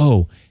it's like,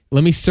 oh,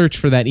 let me search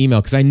for that email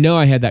because I know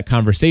I had that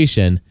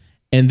conversation,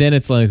 and then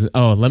it's like,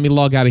 oh, let me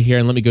log out of here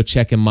and let me go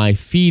check in my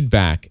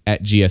feedback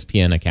at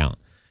GSPN account.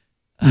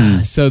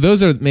 So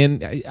those are,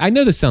 man, I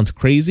know this sounds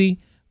crazy,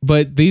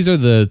 but these are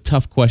the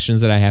tough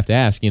questions that I have to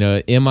ask. You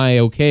know, am I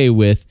okay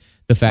with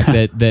the fact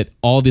that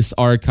all this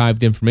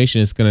archived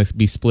information is going to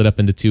be split up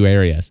into two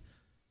areas?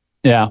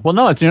 Yeah. Well,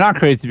 no, you're not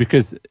crazy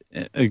because,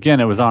 again,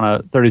 it was on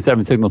a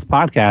 37 Signals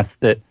podcast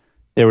that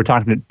they were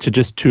talking to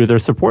just two of their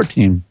support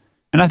team.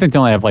 And I think they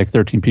only have like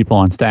 13 people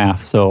on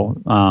staff. So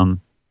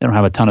they don't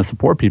have a ton of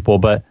support people.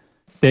 But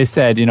they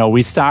said, you know,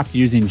 we stopped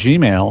using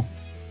Gmail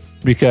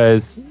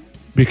because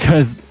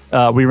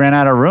we ran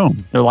out of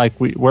room. They're like,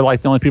 we're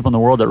like the only people in the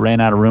world that ran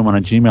out of room on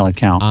a Gmail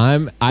account.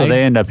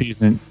 They end up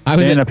using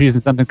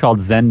something called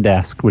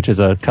Zendesk, which is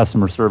a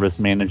customer service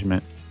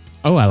management.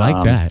 Oh, I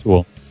like that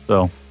tool.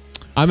 So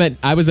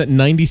I was at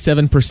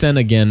 97%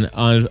 again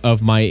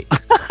of my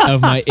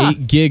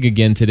 8 gig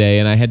again today,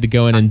 and I had to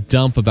go in and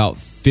dump about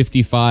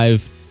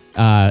 55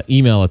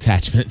 email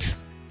attachments.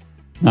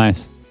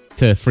 Nice.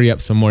 To free up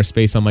some more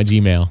space on my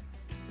Gmail.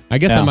 I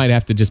guess I might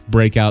have to just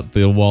break out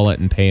the wallet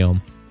and pay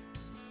them.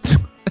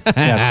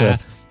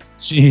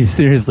 Jeez,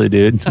 seriously,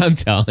 dude. I'm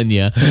telling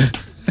you.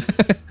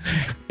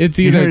 It's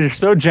either you're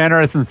so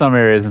generous in some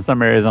areas. In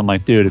some areas, I'm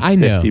like, dude, it's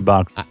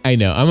 $50. I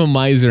know. I'm a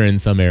miser in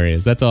some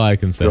areas. That's all I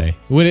can say.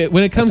 When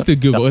it comes to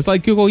Google, it's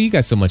like, Google, you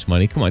got so much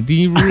money. Come on. Do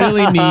you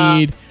really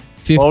need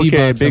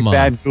 $50 a big month?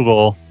 Bad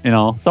Google. You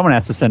know, someone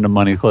has to send them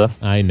money, Cliff.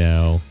 I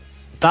know.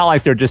 It's not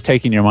like they're just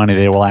taking your money.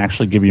 They will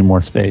actually give you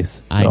more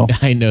space. So.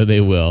 I know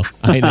they will.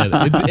 I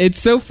know. It's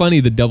so funny,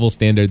 the double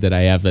standard that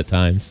I have at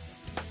times.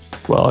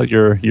 Well,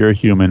 you're a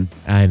human.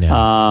 I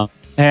know.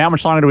 Hey, how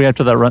much longer do we have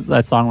till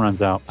that song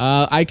runs out?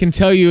 I can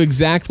tell you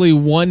exactly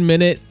 1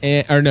 minute,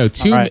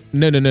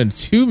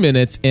 2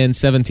 minutes and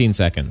 17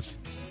 seconds.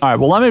 All right.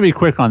 Well, let me be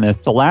quick on this.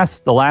 The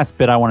last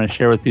bit I want to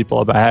share with people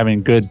about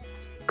having good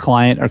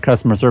client or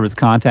customer service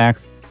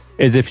contacts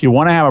is if you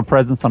want to have a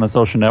presence on a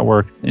social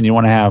network and you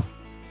want to have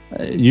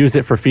use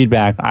it for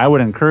feedback, I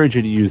would encourage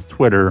you to use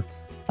Twitter.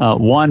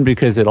 One,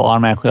 because it'll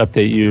automatically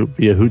update you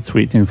via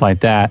Hootsuite, things like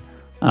that.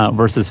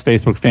 Versus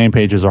Facebook fan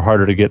pages are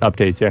harder to get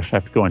updates. You actually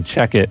have to go and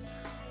check it.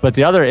 But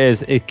the other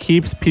is it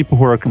keeps people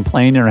who are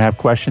complaining or have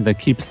questions, it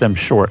keeps them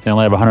short. They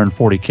only have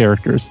 140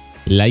 characters.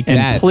 Like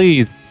that.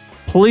 And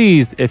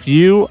please, if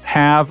you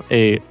have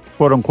a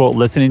quote-unquote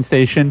listening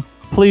station,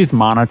 please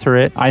monitor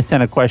it. I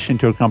sent a question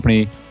to a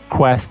company,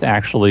 Quest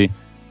actually,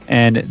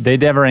 and they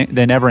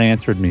never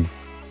answered me.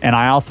 And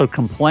I also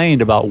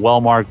complained about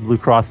Wellmark, Blue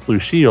Cross Blue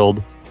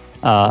Shield,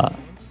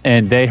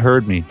 and they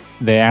heard me.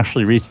 They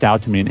actually reached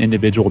out to me, an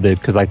individual did,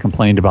 because I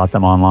complained about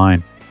them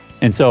online.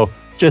 And so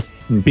just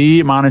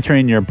be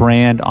monitoring your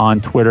brand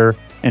on Twitter.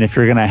 And if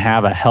you're going to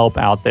have a help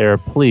out there,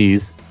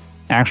 please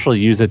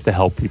actually use it to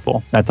help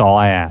people. That's all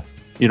I ask.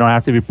 You don't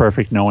have to be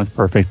perfect. No one's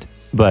perfect.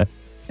 But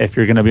if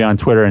you're going to be on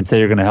Twitter and say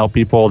you're going to help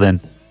people,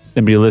 then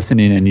be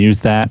listening and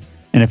use that.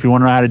 And if you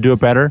want to know how to do it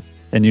better,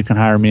 then you can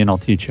hire me and I'll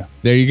teach you.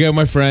 There you go,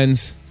 my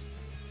friends.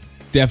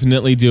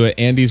 Definitely do it.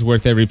 Andy's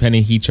worth every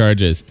penny he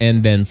charges,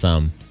 and then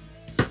some.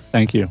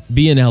 Thank you.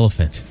 Be an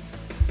elephant.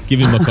 Give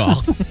him a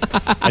call.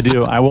 I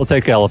do. I will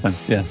take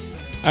elephants, yes.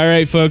 All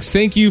right, folks.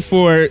 Thank you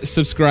for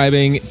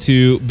subscribing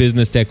to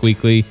Business Tech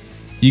Weekly.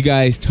 You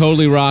guys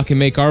totally rock and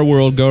make our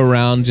world go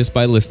around just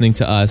by listening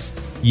to us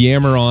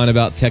yammer on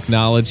about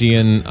technology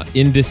and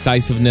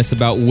indecisiveness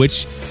about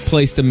which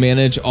place to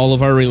manage all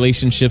of our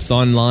relationships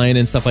online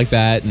and stuff like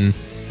that. And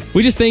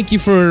we just thank you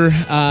for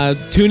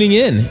tuning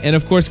in. And,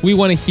 of course, we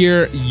want to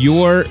hear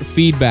your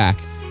feedback.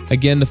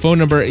 Again, the phone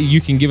number,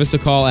 you can give us a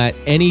call at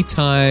any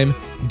time,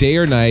 day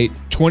or night,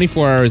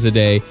 24 hours a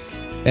day.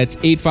 That's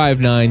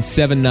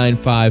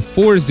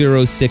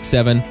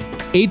 859-795-4067.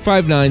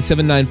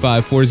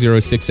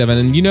 859-795-4067.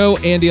 And you know,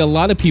 Andy, a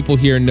lot of people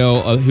here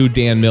know who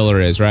Dan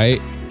Miller is,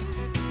 right?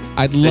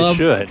 I'd love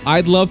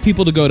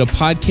people to go to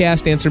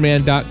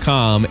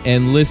podcastanswerman.com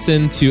and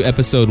listen to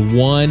episode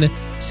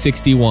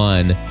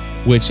 161,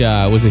 which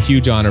was a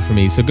huge honor for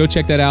me. So go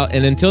check that out.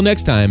 And until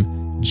next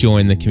time,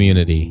 join the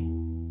community.